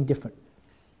with something different.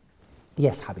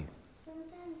 Yes, Habib.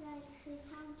 Sometimes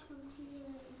shaitan comes to you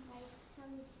and tell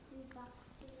you to do bad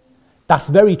things. That's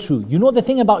very true. You know the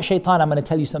thing about shaitan, I'm going to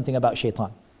tell you something about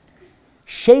shaitan.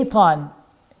 Shaitan,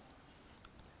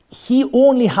 he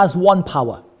only has one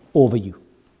power over you.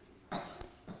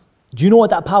 Do you know what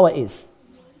that power is?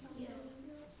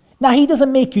 Now, he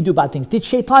doesn't make you do bad things. Did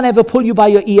shaitan ever pull you by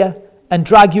your ear and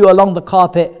drag you along the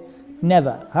carpet?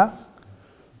 Never, huh?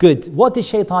 Good. What did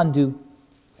shaitan do?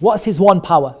 What's his one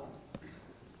power?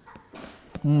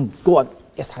 Go on.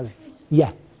 Yes, Habib.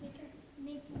 Yeah.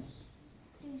 Make you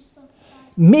do stuff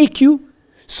bad. Make you?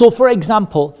 So, for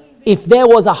example, if there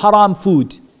was a haram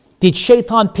food, did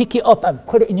shaitan pick it up and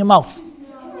put it in your mouth?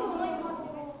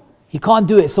 He can't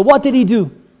do it. So what did he do?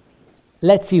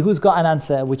 Let's see who's got an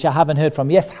answer which I haven't heard from.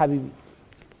 Yes, Habibi.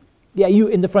 Yeah, you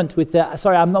in the front with the...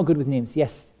 Sorry, I'm not good with names.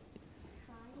 Yes.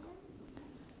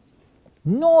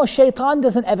 No, shaitan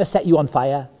doesn't ever set you on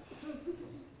fire.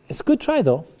 It's a good try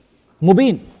though.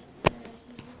 Mubin.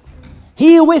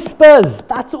 He whispers.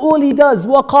 That's all he does.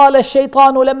 وَقَالَ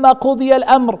الشَّيْطَانُ لَمَّا قُضِيَ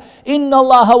الْأَمْرِ إِنَّ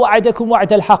اللَّهَ وَعَدَكُمْ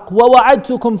وَعْدَ الْحَقِّ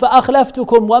وَوَعَدْتُكُمْ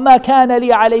فَأَخْلَفْتُكُمْ وَمَا كَانَ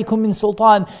لِي عَلَيْكُمْ مِنْ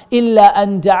سُلْطَانٍ إِلَّا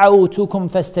أَنْ دَعَوْتُكُمْ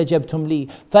فَاسْتَجَبْتُمْ لِي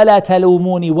فَلَا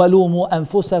تَلُومُونِي وَلُومُوا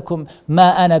أَنفُسَكُمْ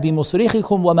مَا أَنَا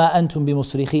بِمُصْرِخِكُمْ وَمَا أَنْتُمْ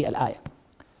بِمُصْرِخِي الآية.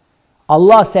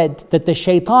 Allah said that the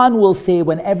shaitan will say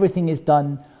when everything is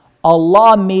done,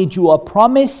 Allah made you a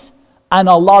promise and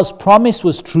Allah's promise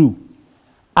was true.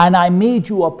 And I made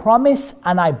you a promise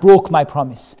and I broke my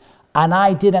promise. And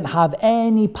I didn't have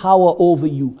any power over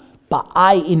you. But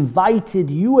I invited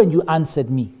you and you answered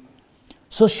me.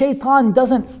 So shaitan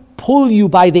doesn't pull you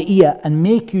by the ear and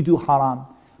make you do haram.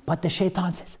 But the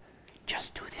shaitan says,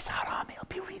 just do this haram, it'll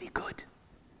be really good.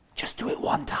 Just do it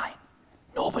one time.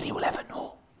 Nobody will ever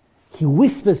know. He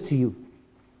whispers to you.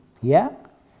 Yeah?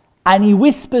 And he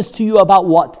whispers to you about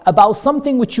what? About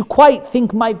something which you quite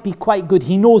think might be quite good.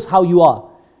 He knows how you are.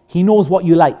 He knows what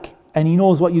you like and he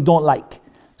knows what you don't like.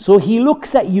 So he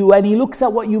looks at you and he looks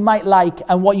at what you might like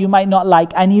and what you might not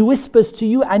like, and he whispers to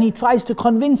you and he tries to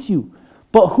convince you.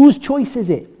 But whose choice is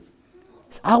it?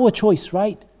 It's our choice,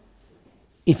 right?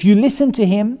 If you listen to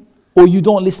him or you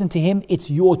don't listen to him, it's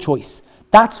your choice.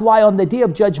 That's why on the Day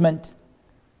of Judgment,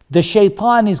 the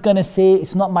shaitan is going to say,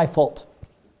 it's not my fault.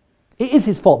 It is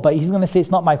his fault, but he's going to say,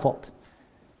 it's not my fault.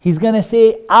 He's going to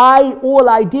say, all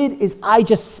I did is I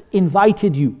just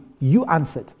invited you. You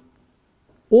answered.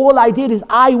 All I did is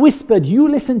I whispered. You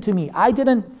listened to me. I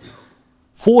didn't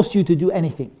force you to do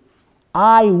anything.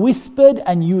 I whispered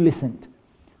and you listened.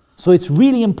 So it's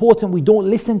really important we don't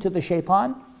listen to the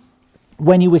shaitan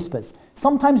when he whispers.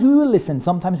 Sometimes we will listen.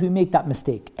 Sometimes we make that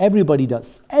mistake. Everybody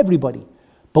does. Everybody.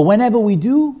 But whenever we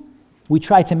do, we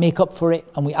try to make up for it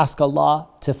and we ask Allah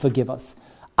to forgive us.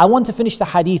 I want to finish the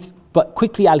hadith, but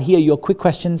quickly I'll hear your quick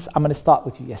questions. I'm going to start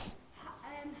with you. Yes.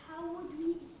 How would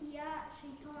we hear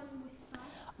shaitan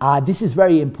whisper? This is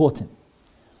very important.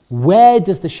 Where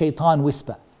does the shaitan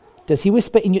whisper? Does he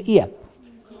whisper in your ear?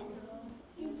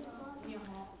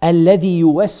 الَّذِي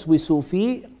يُوَسْوِسُ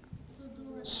فِي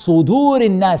صُدُورِ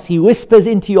النَّاسِ. He whispers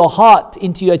into your heart,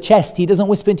 into your chest. He doesn't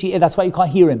whisper into your ear. That's why you can't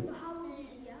hear him.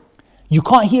 You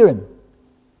can't hear him.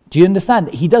 Do you understand?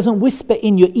 He doesn't whisper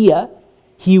in your ear.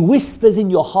 He whispers in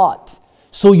your heart.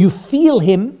 So you feel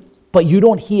him, but you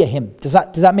don't hear him. Does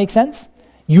that make sense?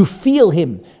 You feel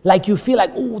him. Like you feel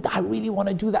like, oh, I really want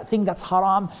to do that thing that's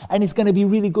haram and it's going to be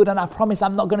really good and I promise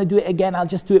I'm not going to do it again. I'll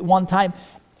just do it one time.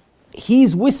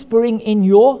 He's whispering in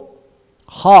your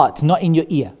heart, not in your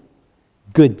ear.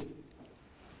 Good.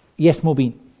 Yes,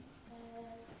 Mubin.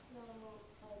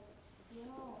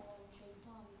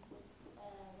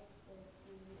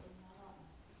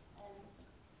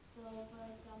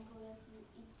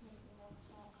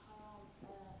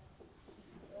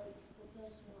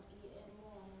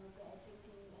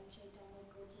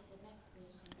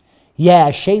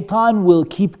 Yeah, shaitan will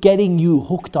keep getting you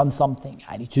hooked on something.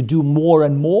 I need to do more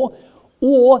and more,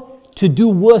 or to do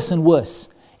worse and worse.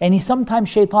 And sometimes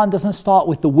shaitan doesn't start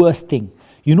with the worst thing.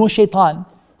 You know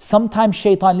sometimes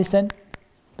shaitan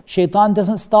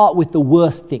doesn't start with the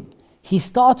worst thing. He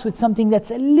starts with something that's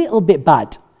a little bit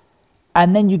bad.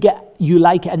 And then you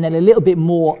like it, and then a little bit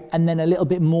more, and then a little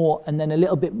bit more, and then a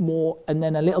little bit more, and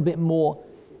then a little bit more.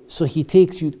 So he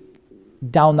takes you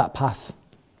down that path.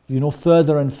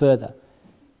 Further and further.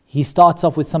 He starts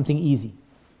off with something easy.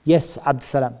 Yes, Abdul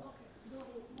Salam. So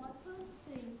my first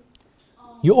thing...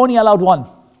 You're only allowed one.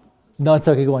 No, it's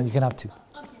okay, go on, you can have two.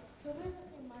 Okay, so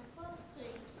basically my first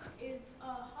thing is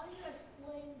how you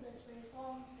explain the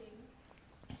shaitan thing.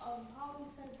 How you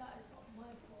said that is not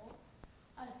my fault.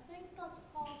 I think that's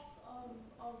part of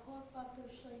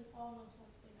shaitan or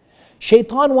something.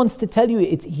 Shaitan wants to tell you,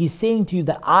 he's saying to you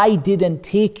that I didn't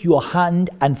take your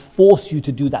hand and force you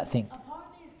to do that thing.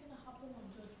 Apparently it's going to happen on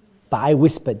Judgment Day. But I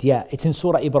whispered, yeah, it's in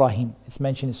Surah Ibrahim. It's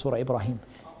mentioned in Surah Ibrahim.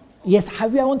 Yes,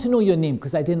 Habibi, I want to know your name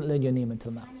because I didn't learn your name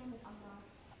until now. My name is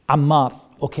Ammar. Ammar.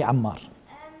 Okay, Ammar.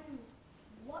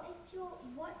 What if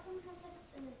someone has like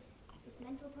this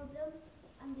mental problem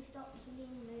and they start killing,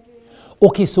 murdering?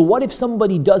 Okay, so what if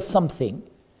somebody does something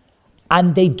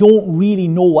and they don't really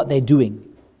know what they're doing?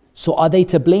 So are they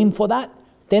to blame for that?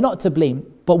 They're not to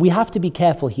blame, but we have to be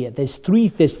careful here. There's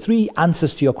three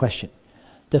answers to your question.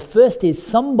 The first is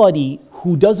somebody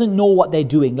who doesn't know what they're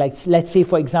doing. Like let's say,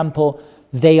 for example,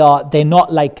 they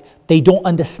don't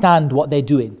understand what they're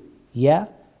doing. Yeah?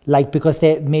 Like because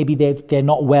they're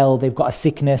not well, they've got a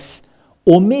sickness,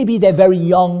 or maybe they're very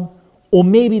young, or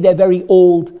maybe they're very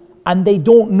old, and they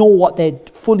don't know what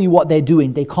they're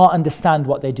doing. They can't understand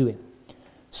what they're doing.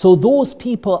 So those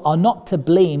people are not to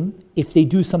blame if they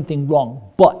do something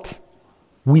wrong, but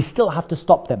we still have to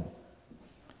stop them.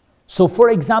 So for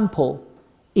example,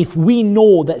 if we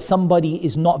know that somebody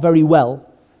is not very well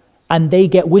and they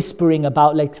get whispering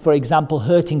about, like, for example,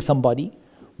 hurting somebody,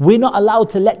 we're not allowed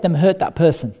to let them hurt that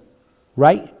person,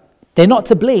 right? They're not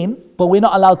to blame, but we're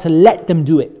not allowed to let them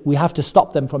do it. We have to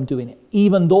stop them from doing it,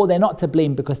 even though they're not to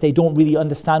blame because they don't really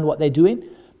understand what they're doing,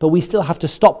 but we still have to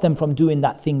stop them from doing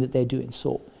that thing that they're doing.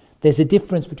 So there's a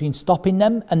difference between stopping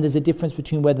them and there's a difference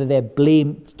between whether they're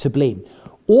to blame.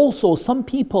 Also, some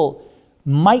people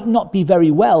might not be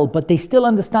very well, but they still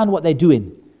understand what they're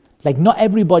doing. Like not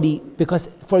everybody, because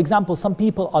for example, some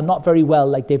people are not very well,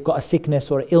 like they've got a sickness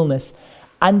or an illness,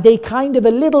 and they kind of a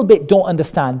little bit don't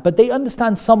understand, but they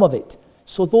understand some of it.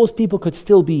 So those people could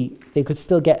still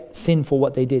get sin for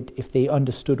what they did if they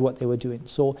understood what they were doing.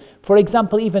 So for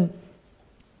example, even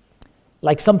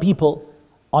like some people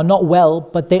are not well,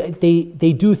 but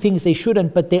they do things they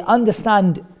shouldn't, but they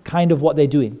understand kind of what they're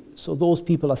doing. So those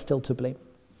people are still to blame.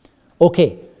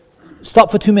 Okay, stop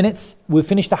for 2 minutes. We'll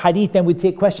finish the hadith, then we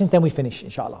take questions, then we finish,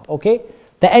 inshallah. Okay?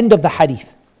 The end of the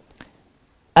hadith.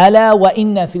 ألا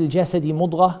وإن في الجسد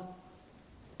مضغة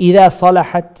إذا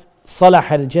صلحت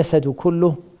صلح الجسد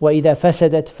كله وإذا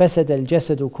فسدت فسد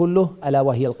الجسد كله ألا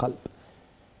وهي القلب.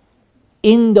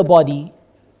 In the body,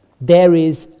 there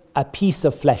is a piece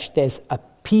of flesh. There's a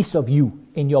piece of you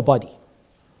in your body.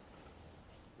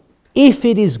 If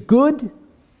it is good,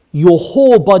 your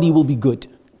whole body will be good.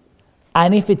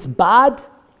 And if it's bad,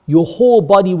 your whole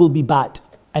body will be bad.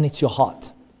 And it's your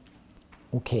heart.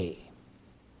 Okay.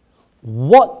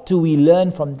 What do we learn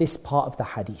from this part of the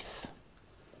hadith?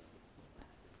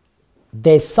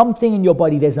 There's something in your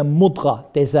body, there's a mudgha,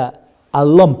 there's a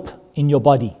lump in your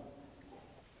body.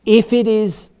 If it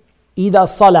is إِذَا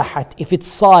صَلَحَتْ, if it's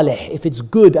salih, if it's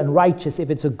good and righteous, if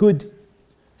it's a good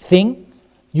thing,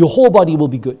 your whole body will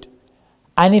be good.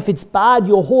 And if it's bad,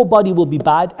 your whole body will be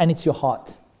bad, and it's your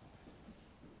heart.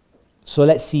 So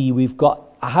let's see,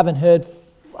 I haven't heard,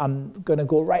 I'm going to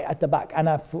go right at the back, and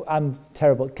I'm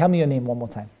terrible. Tell me your name one more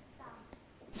time.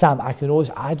 Sam. I don't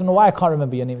know why I can't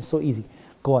remember your name, it's so easy.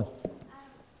 Go on. Is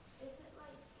it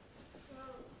like, so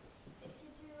if you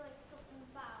do like something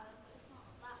bad, but it's not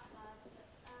that bad,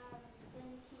 then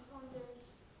you keep on doing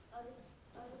other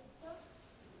stuff,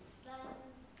 then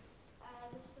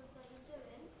the stuff that you're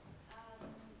doing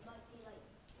might be like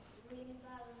really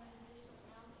bad, and then you do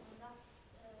something else, and that's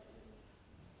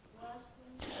worse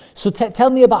than... So tell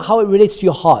me about how it relates to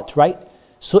your heart, right?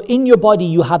 So in your body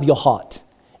you have your heart.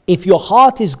 If your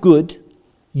heart is good,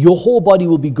 your whole body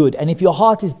will be good. And if your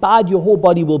heart is bad, your whole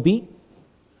body will be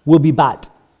bad.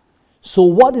 So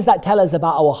what does that tell us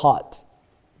about our heart?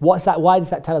 What's that? Why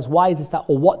does that tell us? Why is that?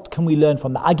 Or what can we learn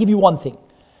from that? I'll give you one thing.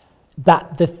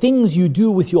 That the things you do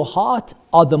with your heart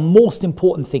are the most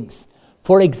important things.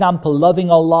 For example, loving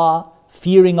Allah,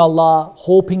 fearing Allah,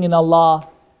 hoping in Allah.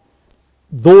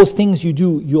 Those things you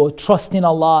do, your trust in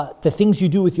Allah, the things you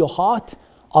do with your heart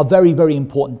are very, very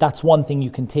important. That's one thing you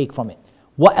can take from it.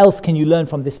 What else can you learn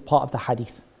from this part of the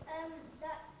hadith?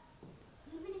 That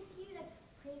even if you like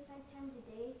pray 5 times a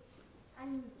day,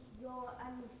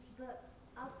 but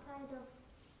outside of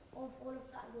all of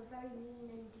that you're very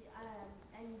mean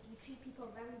and you treat people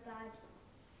very bad,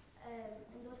 and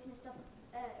those kind of stuff,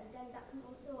 then that can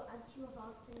also add to your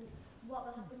heart and what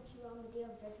will happen to you on the day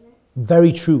of judgment.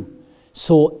 Very true.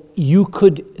 So you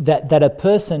could, that a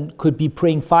person could be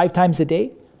praying 5 times a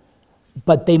day,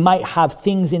 but they might have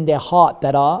things in their heart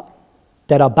that are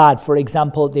bad. For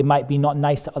example, they might be not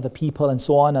nice to other people and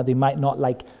so on, or they might not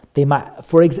like,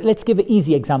 let's give an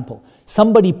easy example.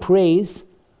 Somebody prays,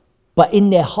 but in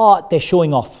their heart they're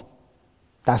showing off.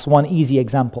 That's one easy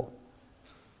example.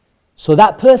 So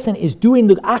that person is doing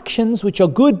the actions which are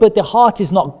good, but their heart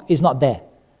is not there.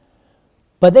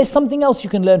 But there's something else you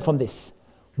can learn from this,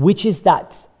 which is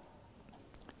that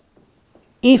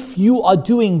if you are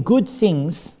doing good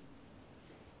things,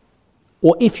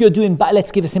 or if you're doing bad,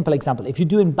 let's give a simple example. If you're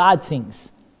doing bad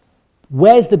things,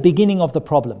 where's the beginning of the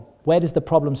problem? Where does the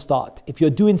problem start? If you're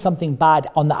doing something bad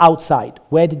on the outside,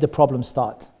 where did the problem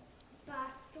start? Bad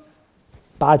stuff.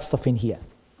 Bad stuff in here.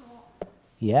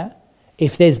 Yeah?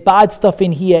 If there's bad stuff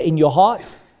in here in your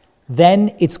heart,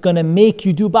 then it's going to make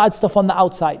you do bad stuff on the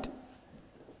outside.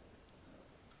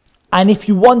 And if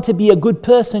you want to be a good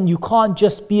person, you can't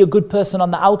just be a good person on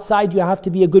the outside, you have to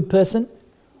be a good person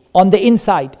on the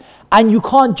inside. And you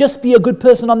can't just be a good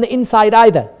person on the inside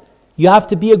either. You have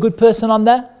to be a good person on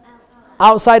the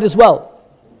outside as well.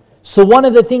 So one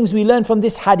of the things we learn from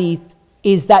this hadith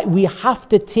is that we have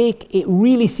to take it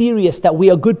really serious that we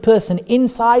are a good person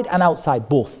inside and outside,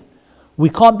 both. We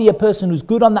can't be a person who's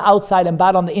good on the outside and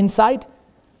bad on the inside,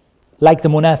 like the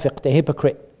munafiq, the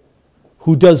hypocrite.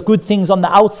 who does good things on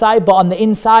the outside, but on the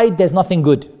inside, there's nothing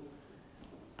good.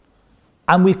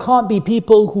 And we can't be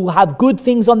people who have good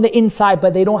things on the inside,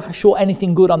 but they don't show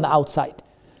anything good on the outside.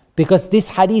 Because this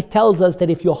hadith tells us that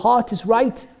if your heart is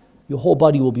right, your whole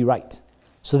body will be right.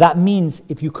 So that means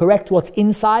if you correct what's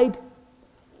inside,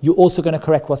 you're also going to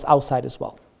correct what's outside as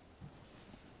well.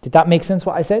 Did that make sense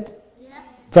what I said? Yeah.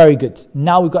 Very good.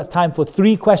 Now we've got time for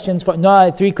 3 questions.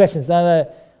 Three questions.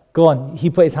 No. Go on. He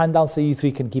put his hand down so you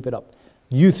 3 can keep it up.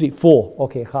 You 3, 4.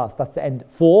 Okay, khas. That's the end.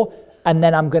 4. And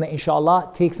then I'm going to, inshallah,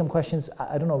 take some questions.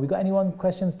 I don't know. We got anyone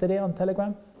questions today on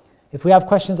Telegram? If we have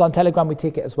questions on Telegram, we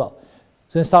take it as well.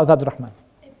 So let's start with Abdurrahman.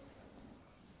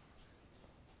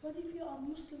 What if you are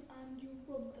Muslim and you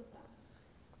rob the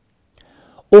bank?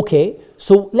 Okay,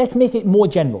 so let's make it more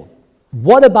general.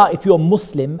 What about if you're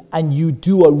Muslim and you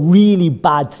do a really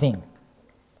bad thing?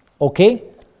 Okay?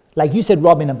 Like you said,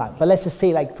 robbing a bank. But let's just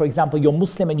say, like, for example, you're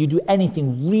Muslim and you do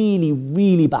anything really,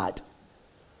 really bad.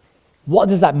 What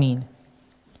does that mean?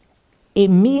 It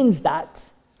means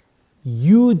that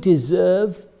you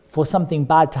deserve for something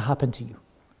bad to happen to you.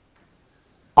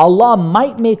 Allah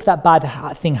might make that bad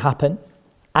thing happen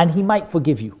and He might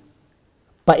forgive you.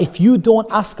 But if you don't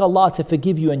ask Allah to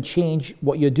forgive you and change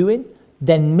what you're doing,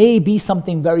 then maybe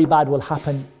something very bad will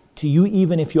happen to you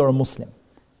even if you're a Muslim.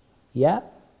 Yeah?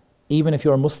 Even if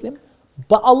you're a Muslim.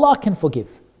 But Allah can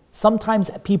forgive. Sometimes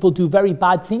people do very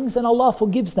bad things and Allah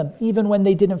forgives them even when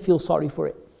they didn't feel sorry for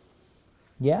it.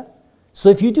 Yeah? So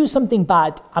if you do something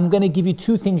bad, I'm going to give you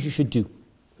 2 things you should do.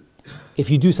 If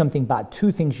you do something bad,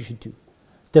 2 things you should do.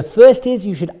 The first is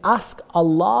you should ask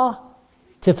Allah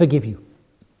to forgive you.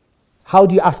 How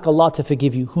do you ask Allah to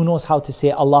forgive you? Who knows how to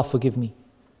say, Allah forgive me?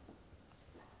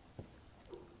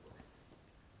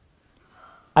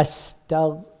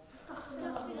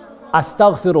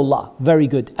 Astaghfirullah. Very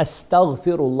good.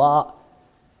 Astaghfirullah.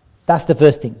 That's the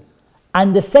first thing.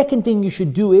 And the second thing you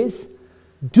should do is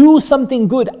do something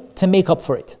good to make up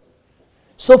for it.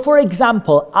 So for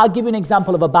example, I'll give you an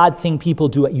example of a bad thing people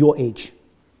do at your age.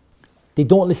 They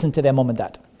don't listen to their mom and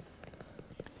dad.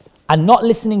 And not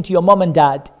listening to your mom and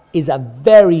dad is a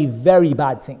very, very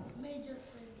bad thing.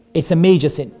 It's a major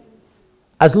sin.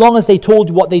 As long as they told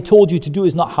you what they told you to do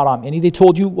is not haram. And they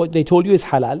told you what they told you is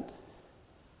halal.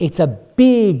 It's a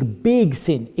big, big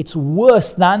sin. It's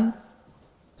worse than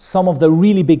some of the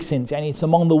really big sins. And it's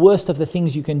among the worst of the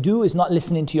things you can do is not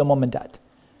listening to your mom and dad.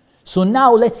 So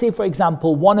now let's say, for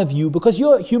example, one of you, because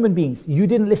you're human beings, you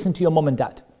didn't listen to your mom and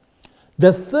dad.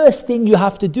 The first thing you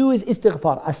have to do is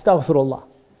istighfar, astaghfirullah.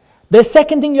 The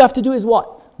second thing you have to do is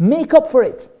what? Make up for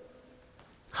it.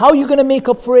 How are you going to make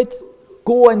up for it?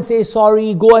 Go and say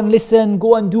sorry, go and listen,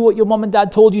 go and do what your mom and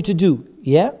dad told you to do.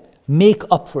 Yeah? Make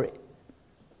up for it.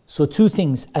 So 2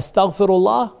 things,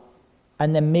 astaghfirullah,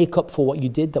 and then make up for what you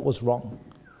did that was wrong.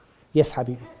 Yes,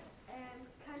 Habibi.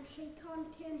 Can Shaitan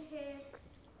turn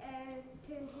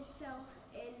himself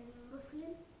in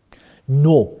Muslim?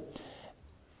 No.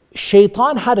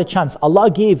 Shaitan had a chance.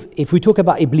 Allah gave, if we talk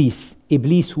about Iblis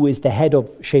who is the head of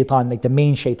Shaitan, like the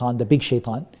main Shaitan, the big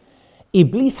Shaitan,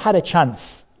 Iblis had a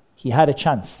chance. He had a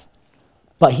chance.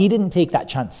 But he didn't take that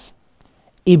chance.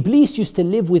 Iblis used to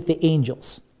live with the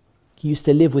angels. He used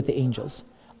to live with the angels.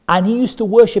 And he used to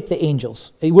worship the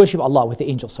angels. He worshiped Allah with the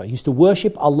angels, sorry. He used to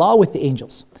worship Allah with the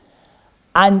angels.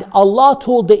 And Allah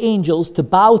told the angels to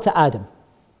bow to Adam.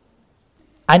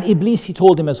 And Iblis, He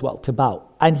told him as well to bow.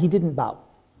 And he didn't bow.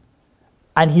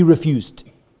 And he refused.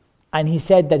 And he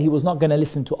said that he was not going to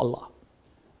listen to Allah.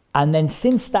 And then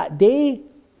since that day,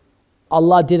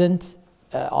 Allah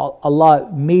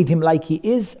made him like he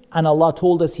is, and Allah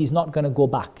told us he's not going to go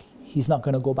back. He's not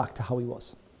going to go back to how he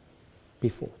was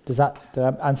before. Did that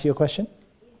answer your question?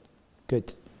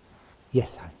 Good.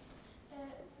 Yes.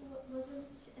 Wasn't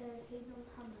Sayyidina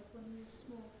Muhammad when he was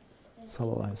small?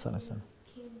 Sallallahu Alaihi Wasallam.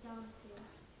 Came down to him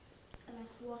and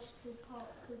washed his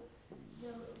heart because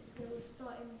there was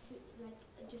starting to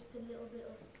just a little bit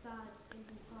of bad in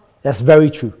his heart. That's very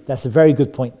true. That's a very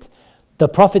good point. The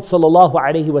Prophet Sallallahu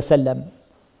Alaihi Wasallam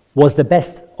was the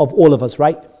best of all of us,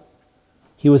 right?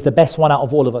 He was the best one out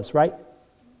of all of us, right?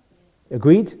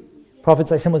 Agreed? Prophet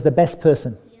Sallallahu Alaihi Wasallam was the best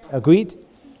person. Agreed?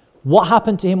 What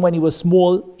happened to him when he was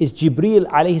small is Jibreel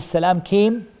alayhi salam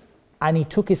came and he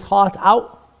took his heart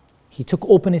out. He took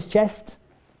open his chest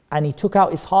and he took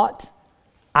out his heart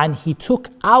and he took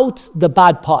out the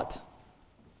bad part.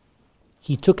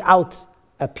 He took out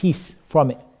a piece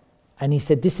from it. And he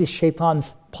said, this is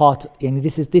shaitan's part. And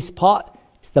this part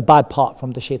is the bad part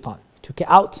from the shaitan. He took it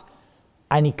out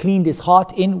and he cleaned his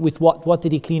heart in with what? What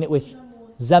did he clean it with?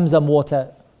 Zamzam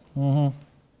water. Put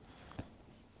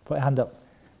your hand up.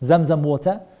 Zamzam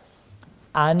water.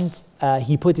 and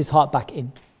he put his heart back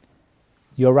in.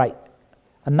 You're right.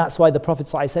 And that's why the Prophet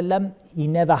ﷺ, he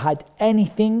never had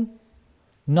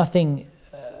nothing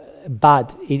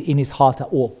bad in his heart at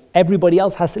all. Everybody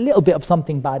else has a little bit of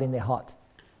something bad in their heart.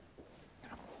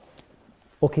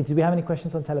 Okay, do we have any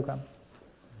questions on Telegram?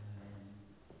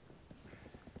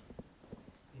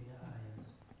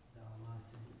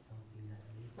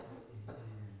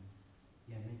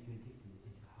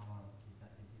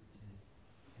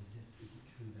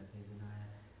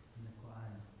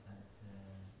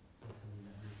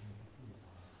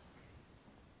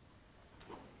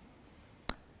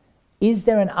 Is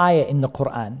there an ayah in the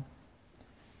Quran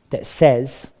that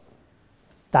says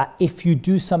that if you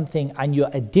do something and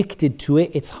you're addicted to it,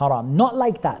 it's haram? Not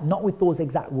like that, not with those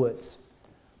exact words.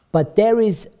 But there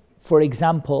is, for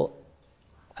example,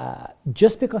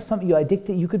 just because you're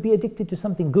addicted, you could be addicted to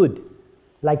something good.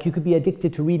 Like you could be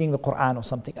addicted to reading the Quran or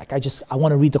something. Like I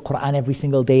want to read the Quran every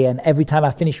single day, and every time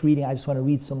I finish reading, I just want to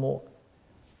read some more.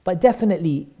 But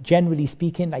definitely, generally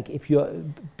speaking, like if you're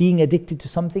being addicted to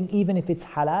something, even if it's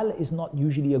halal, is not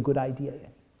usually a good idea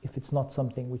if it's not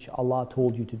something which Allah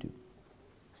told you to do.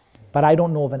 But I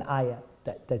don't know of an ayah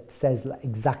that says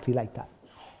exactly like that.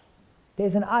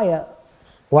 There's an ayah,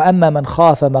 وَأَمَّا مَنْ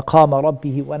خَافَ مَقَامَ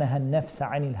رَبِّهِ وَنَهَى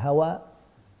النَّفْسَ عَنِ الْهَوَىٰ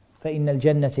فَإِنَّ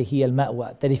الْجَنَّةَ هِيَ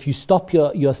الْمَأْوَىٰ. That if you stop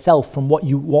yourself from what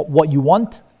you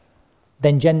want,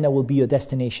 then Jannah will be your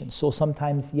destination. So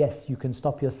sometimes, yes, you can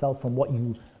stop yourself from what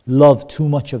you love too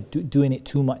much of, doing it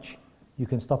too much. You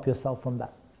can stop yourself from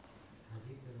that.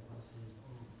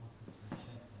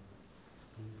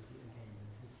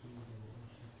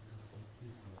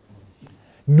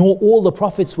 No, all the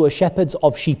prophets were shepherds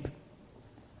of sheep.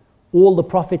 All the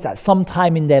prophets at some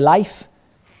time in their life,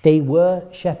 they were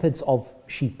shepherds of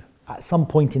sheep at some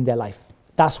point in their life.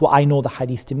 That's what I know the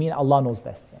hadith to mean. Allah knows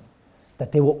best.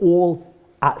 That they were all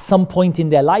at some point in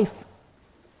their life,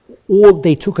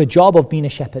 they took a job of being a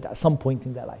shepherd at some point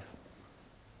in their life.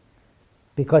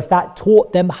 Because that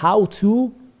taught them how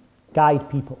to guide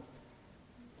people.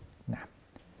 Nah.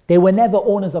 They were never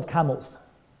owners of camels.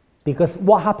 Because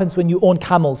what happens when you own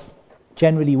camels?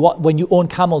 Generally, when you own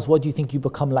camels, what do you think you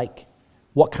become like?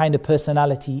 What kind of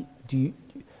personality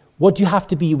what do you have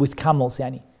to be with camels,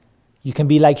 Yani? You can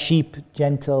be like sheep,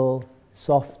 gentle,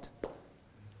 soft.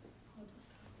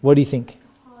 What do you think?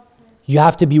 You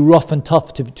have to be rough and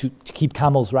tough to keep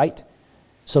camels, right?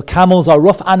 So camels are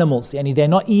rough animals, Yani they're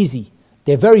not easy.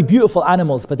 They're very beautiful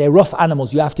animals, but they're rough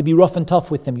animals. You have to be rough and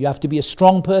tough with them. You have to be a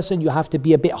strong person. You have to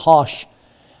be a bit harsh.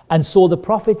 And so the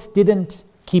prophets didn't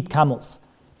keep camels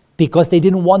because they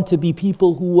didn't want to be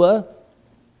people who were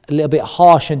a little bit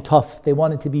harsh and tough. They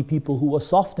wanted to be people who were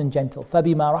soft and gentle.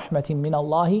 فَبِمَا رَحْمَةٍ مِّنَ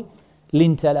اللَّهِ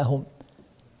لِنْتَ لَهُمْ.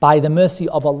 By the mercy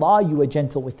of Allah, you were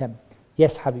gentle with them.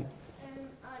 Yes, Habib.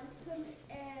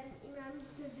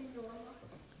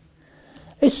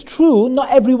 It's true, not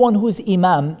everyone who's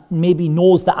imam maybe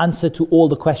knows the answer to all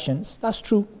the questions. That's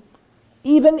true.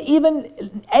 Even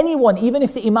anyone, even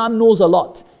if the imam knows a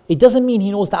lot, it doesn't mean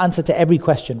he knows the answer to every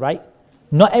question, right?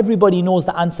 Not everybody knows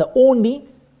the answer. Only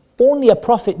a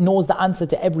prophet knows the answer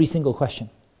to every single question.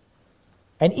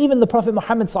 And even the Prophet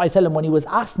Muhammad ﷺ, when he was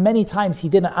asked many times, he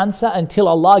didn't answer until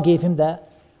Allah gave him the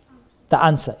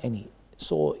answer.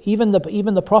 So even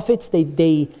the prophets, they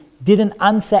didn't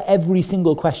answer every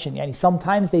single question. Yani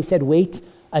sometimes they said, wait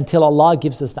until Allah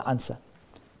gives us the answer.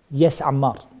 Yes,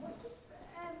 Ammar.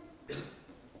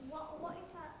 What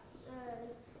if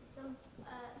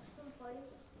at some point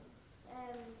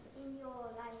in your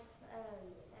life,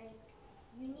 like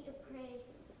you need to pray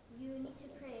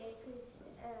because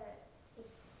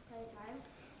it's prayer time.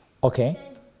 Okay.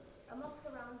 There's a mosque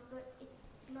around, but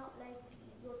it's not like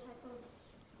your type of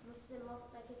Muslim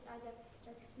mosque, like it's either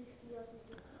like Sufi or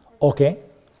something. Okay.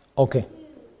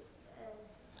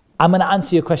 I'm going to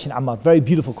answer your question, Ammar. Very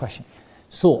beautiful question.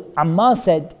 So, Ammar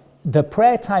said, the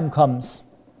prayer time comes,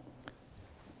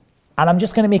 and I'm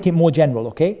just going to make it more general,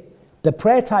 okay? The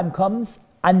prayer time comes,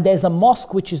 and there's a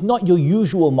mosque which is not your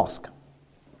usual mosque.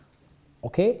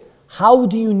 Okay? How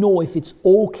do you know if it's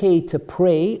okay to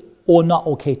pray or not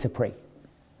okay to pray?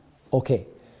 Okay.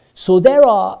 So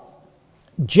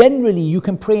generally you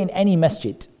can pray in any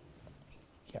masjid,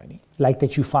 like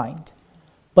that you find.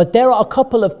 But there are a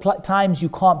couple of times you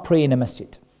can't pray in a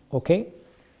masjid, okay?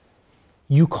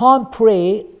 You can't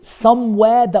pray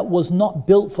somewhere that was not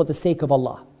built for the sake of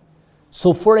Allah.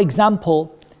 So for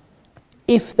example,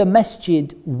 if the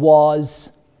masjid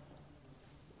was,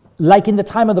 like in the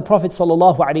time of the Prophet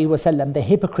ﷺ, the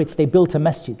hypocrites, they built a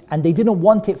masjid and they didn't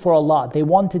want it for Allah. They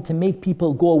wanted to make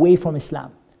people go away from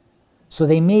Islam. So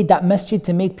they made that masjid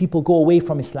to make people go away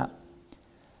from Islam.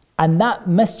 And that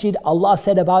masjid, Allah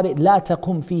said about it, لا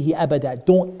تقم فيه أبدا.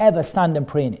 Don't ever stand and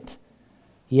pray in it.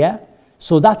 Yeah?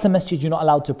 So that's a masjid you're not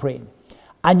allowed to pray in.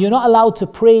 And you're not allowed to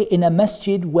pray in a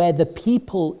masjid where the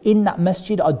people in that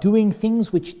masjid are doing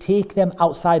things which take them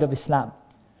outside of Islam.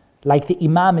 Like the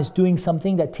imam is doing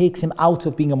something that takes him out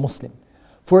of being a Muslim.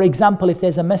 For example, if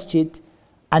there's a masjid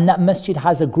and that masjid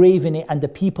has a grave in it and the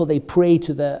people, they pray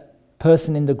to the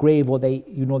person in the grave, or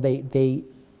they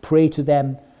pray to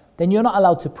them, then you're not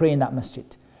allowed to pray in that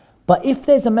masjid. But if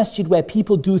there's a masjid where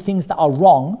people do things that are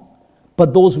wrong,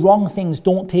 but those wrong things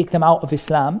don't take them out of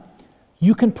Islam,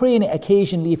 you can pray in it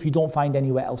occasionally if you don't find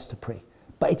anywhere else to pray.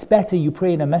 But it's better you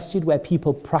pray in a masjid where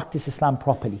people practice Islam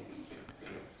properly.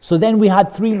 So then we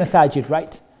had 3 masajid,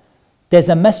 right? There's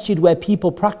a masjid where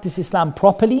people practice Islam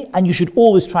properly and you should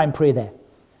always try and pray there.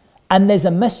 And there's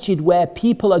a masjid where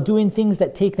people are doing things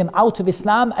that take them out of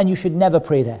Islam and you should never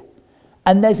pray there.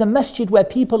 And there's a masjid where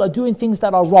people are doing things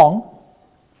that are wrong,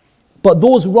 but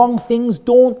those wrong things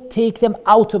don't take them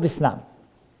out of Islam.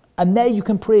 And there you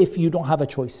can pray if you don't have a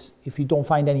choice, if you don't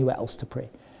find anywhere else to pray.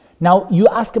 Now, you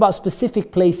ask about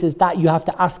specific places, that you have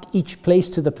to ask each place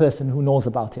to the person who knows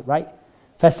about it, right?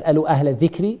 فَاسْأَلُوا أَهْلَ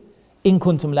الذِّكْرِ إِن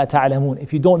كُنْتُمْ لَا تَعْلَمُونَ.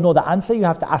 If you don't know the answer, you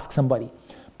have to ask somebody.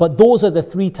 But those are the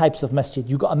 3 types of masjid.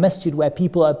 You've got a masjid where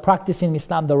people are practicing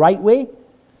Islam the right way,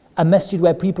 a masjid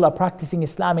where people are practicing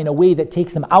Islam in a way that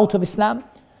takes them out of Islam,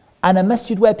 and a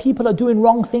masjid where people are doing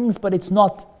wrong things, but it's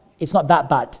not that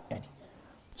bad.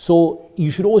 So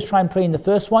you should always try and pray in the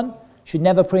first one, should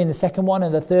never pray in the second one,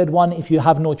 and the third one, if you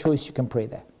have no choice, you can pray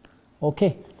there.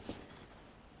 Okay.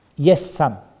 Yes,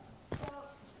 Sam. So,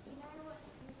 you know what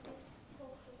you just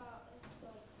talked about,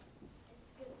 it's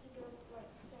good to go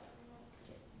to certain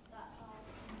masjids that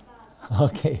are bad.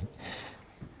 Okay.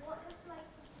 What if the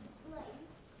place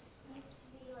used to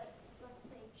be let's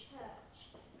say church?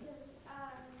 Because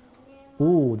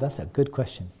Ooh, that's a good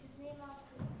question. near my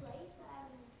place,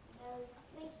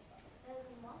 I think there's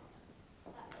a mosque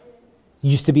that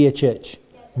is. Used to be a church.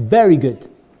 Yeah, Very good. there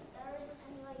isn't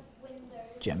any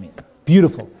windows. Jamil.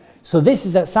 Beautiful. So this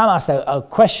is Sam asked a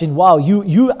question. Wow,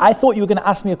 I thought you were going to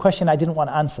ask me a question I didn't want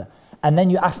to answer. And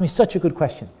then you asked me such a good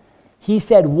question. He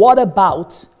said, what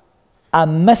about a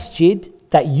masjid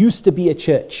that used to be a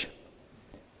church?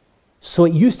 So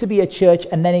it used to be a church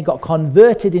and then it got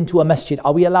converted into a masjid.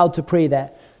 Are we allowed to pray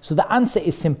there? So the answer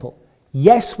is simple.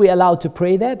 Yes, we're allowed to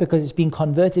pray there because it's been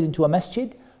converted into a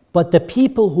masjid. But the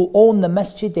people who own the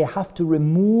masjid, they have to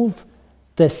remove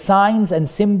the signs and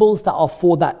symbols that are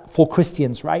for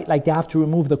Christians, right? Like they have to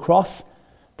remove the cross.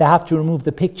 They have to remove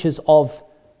the pictures of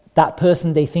that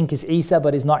person they think is Isa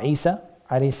but is not Isa,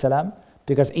 alayhi salam,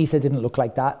 because Isa didn't look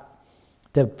like that.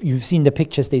 You've seen the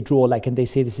pictures they draw, and they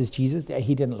say this is Jesus.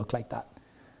 He didn't look like that.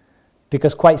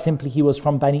 Because quite simply, he was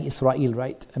from Bani Israel,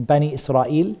 right? And Bani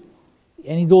Israel,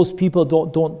 and those people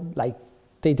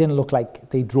they didn't look like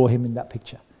they draw him in that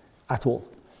picture at all.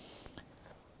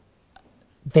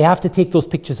 They have to take those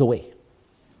pictures away.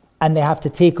 And they have to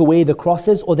take away the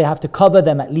crosses, or they have to cover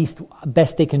them at least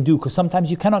best they can do, because sometimes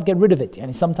you cannot get rid of it.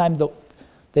 And sometimes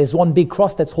there's one big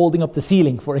cross that's holding up the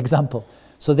ceiling, for example.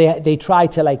 So they try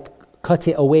to cut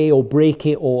it away or break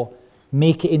it or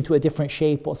make it into a different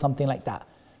shape or something like that.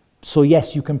 So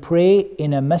yes, you can pray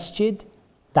in a masjid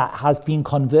that has been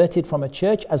converted from a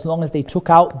church as long as they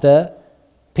took out the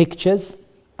pictures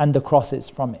and the crosses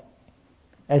from it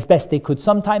as best they could.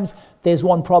 Sometimes there's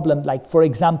one problem, for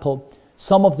example,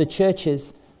 some of the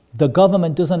churches, the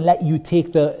government doesn't let you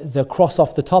take the cross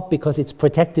off the top because it's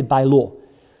protected by law.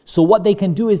 So what they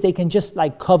can do is they can just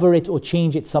cover it or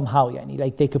change it somehow.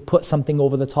 They could put something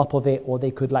over the top of it, or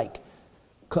they could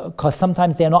because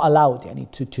sometimes they're not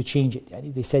allowed to change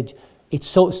it. They said it's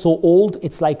so old,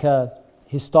 it's like a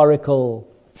historical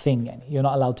thing. You're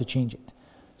not allowed to change it.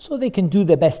 So they can do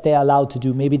the best they're allowed to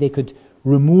do. Maybe they could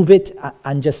remove it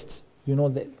and just,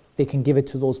 they can give it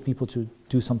to those people to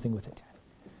do something with it.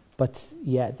 But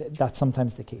yeah, that's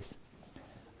sometimes the case.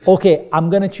 Okay,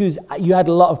 I'm going to choose. You had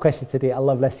a lot of questions today.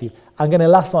 Allah bless you. I'm going to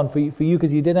last one for you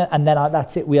because you didn't, and then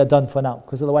that's it. We are done for now.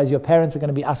 Because otherwise, your parents are going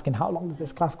to be asking, how long does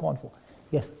this class go on for?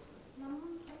 Yes. My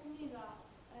mum told me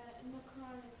that in the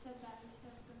Quran it said that Isa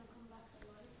is going to come back to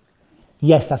life.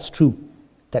 Yes, that's true.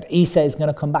 That Isa is going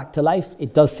to come back to life.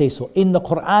 It does say so in the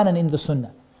Quran and in the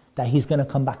Sunnah that he's going to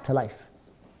come back to life.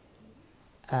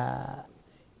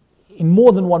 In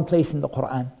more than one place in the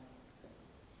Quran.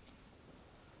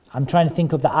 I'm trying to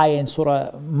think of the ayah in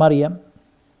Surah Maryam.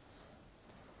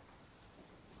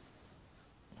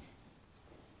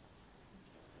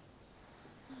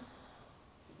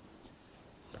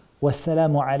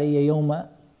 وَالسَّلَامُ عَلَيَّ يَوْمَ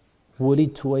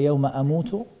وُلِدْتُ وَيَوْمَ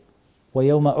أَمُوتُ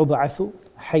وَيَوْمَ أُبْعَثُ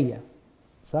حَيًّا.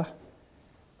 صح?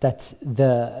 That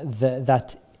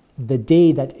the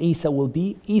day that Isa will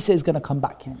be, Isa is going to come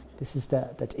back. Yeah? This is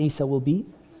that Isa will be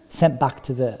sent back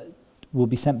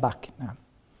now.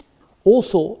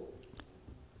 Also,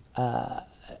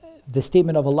 the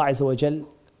statement of Allah Azza wa Jal,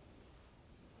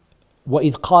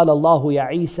 وَإِذْ قَالَ اللَّهُ يَا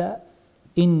عِيسَى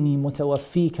إِنِّي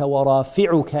مُتَوَفِّيكَ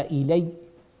وَرَافِعُكَ إِلَيَّ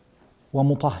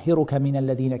وَمُطَهِّرُكَ مِنَ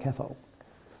الَّذِينَ كَفَرُوا.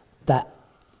 That,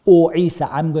 O Isa,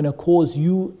 I'm going to cause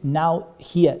you now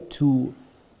here to,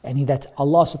 and that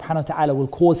Allah subhanahu wa ta'ala will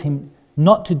cause him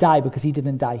not to die because he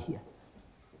didn't die here.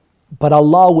 But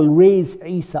Allah will raise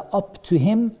Isa up to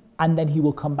him and then he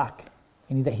will come back.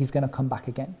 And that he's going to come back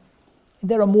again.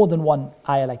 There are more than one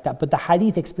ayah like that, but the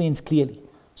hadith explains clearly.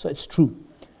 So it's true.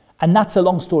 And that's a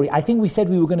long story. I think we said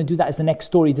we were going to do that as the next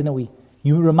story, didn't we?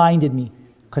 You reminded me.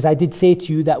 Because I did say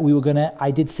to you that we were going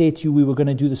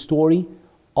to do the story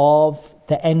of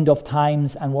the end of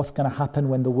times and what's going to happen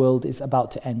when the world is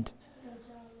about to end.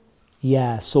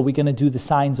 Yeah, so we're going to do the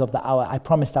signs of the hour. I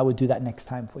promised I would do that next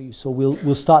time for you. So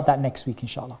we'll start that next week,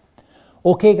 inshallah.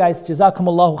 Okay, guys,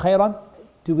 Jazakumullahu khairan.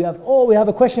 We have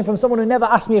a question from someone who never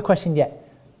asked me a question yet.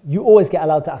 You always get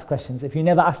allowed to ask questions. If you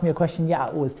never ask me a question yet, I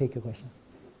always take your question.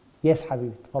 Yes,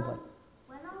 Habib, tafadhal.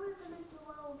 When are we going to do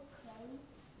our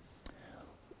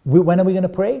pray? When are we going to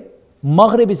pray?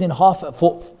 Maghrib is in half.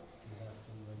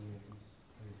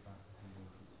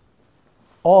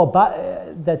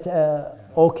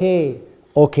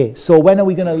 Okay. So when are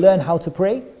we going to learn how to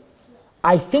pray?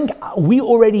 I think we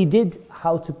already did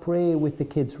how to pray with the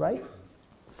kids, right?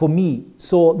 For me.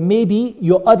 So maybe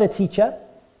your other teacher,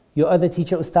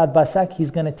 Ustad Basak,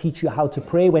 he's going to teach you how to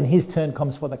pray when his turn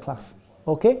comes for the class.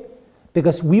 Okay?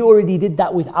 Because we already did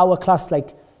that with our class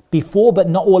like before, but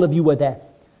not all of you were there.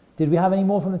 Did we have any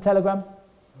more from the Telegram?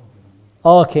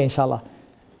 Okay, inshallah.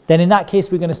 Then in that case,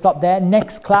 we're going to stop there.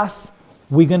 Next class,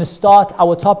 we're going to start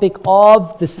our topic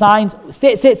of the signs.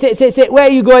 Sit. Where are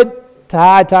you going?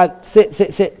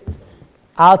 Sit.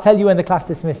 I'll tell you when the class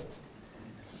dismissed.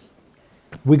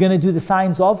 We're going to do the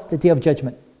signs of the Day of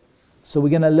Judgment. So we're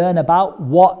going to learn about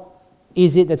what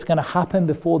is it that's going to happen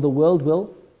before the world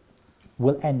will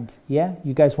end. Yeah?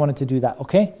 You guys wanted to do that,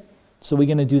 okay? So we're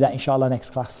going to do that inshallah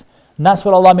next class. And that's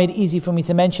what Allah made easy for me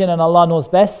to mention, and Allah knows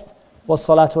best.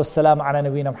 Wassalatu wassalamu ala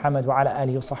nabiyyina Muhammad wa ala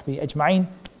alihi wa sahbihi ajma'in.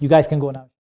 You guys can go now.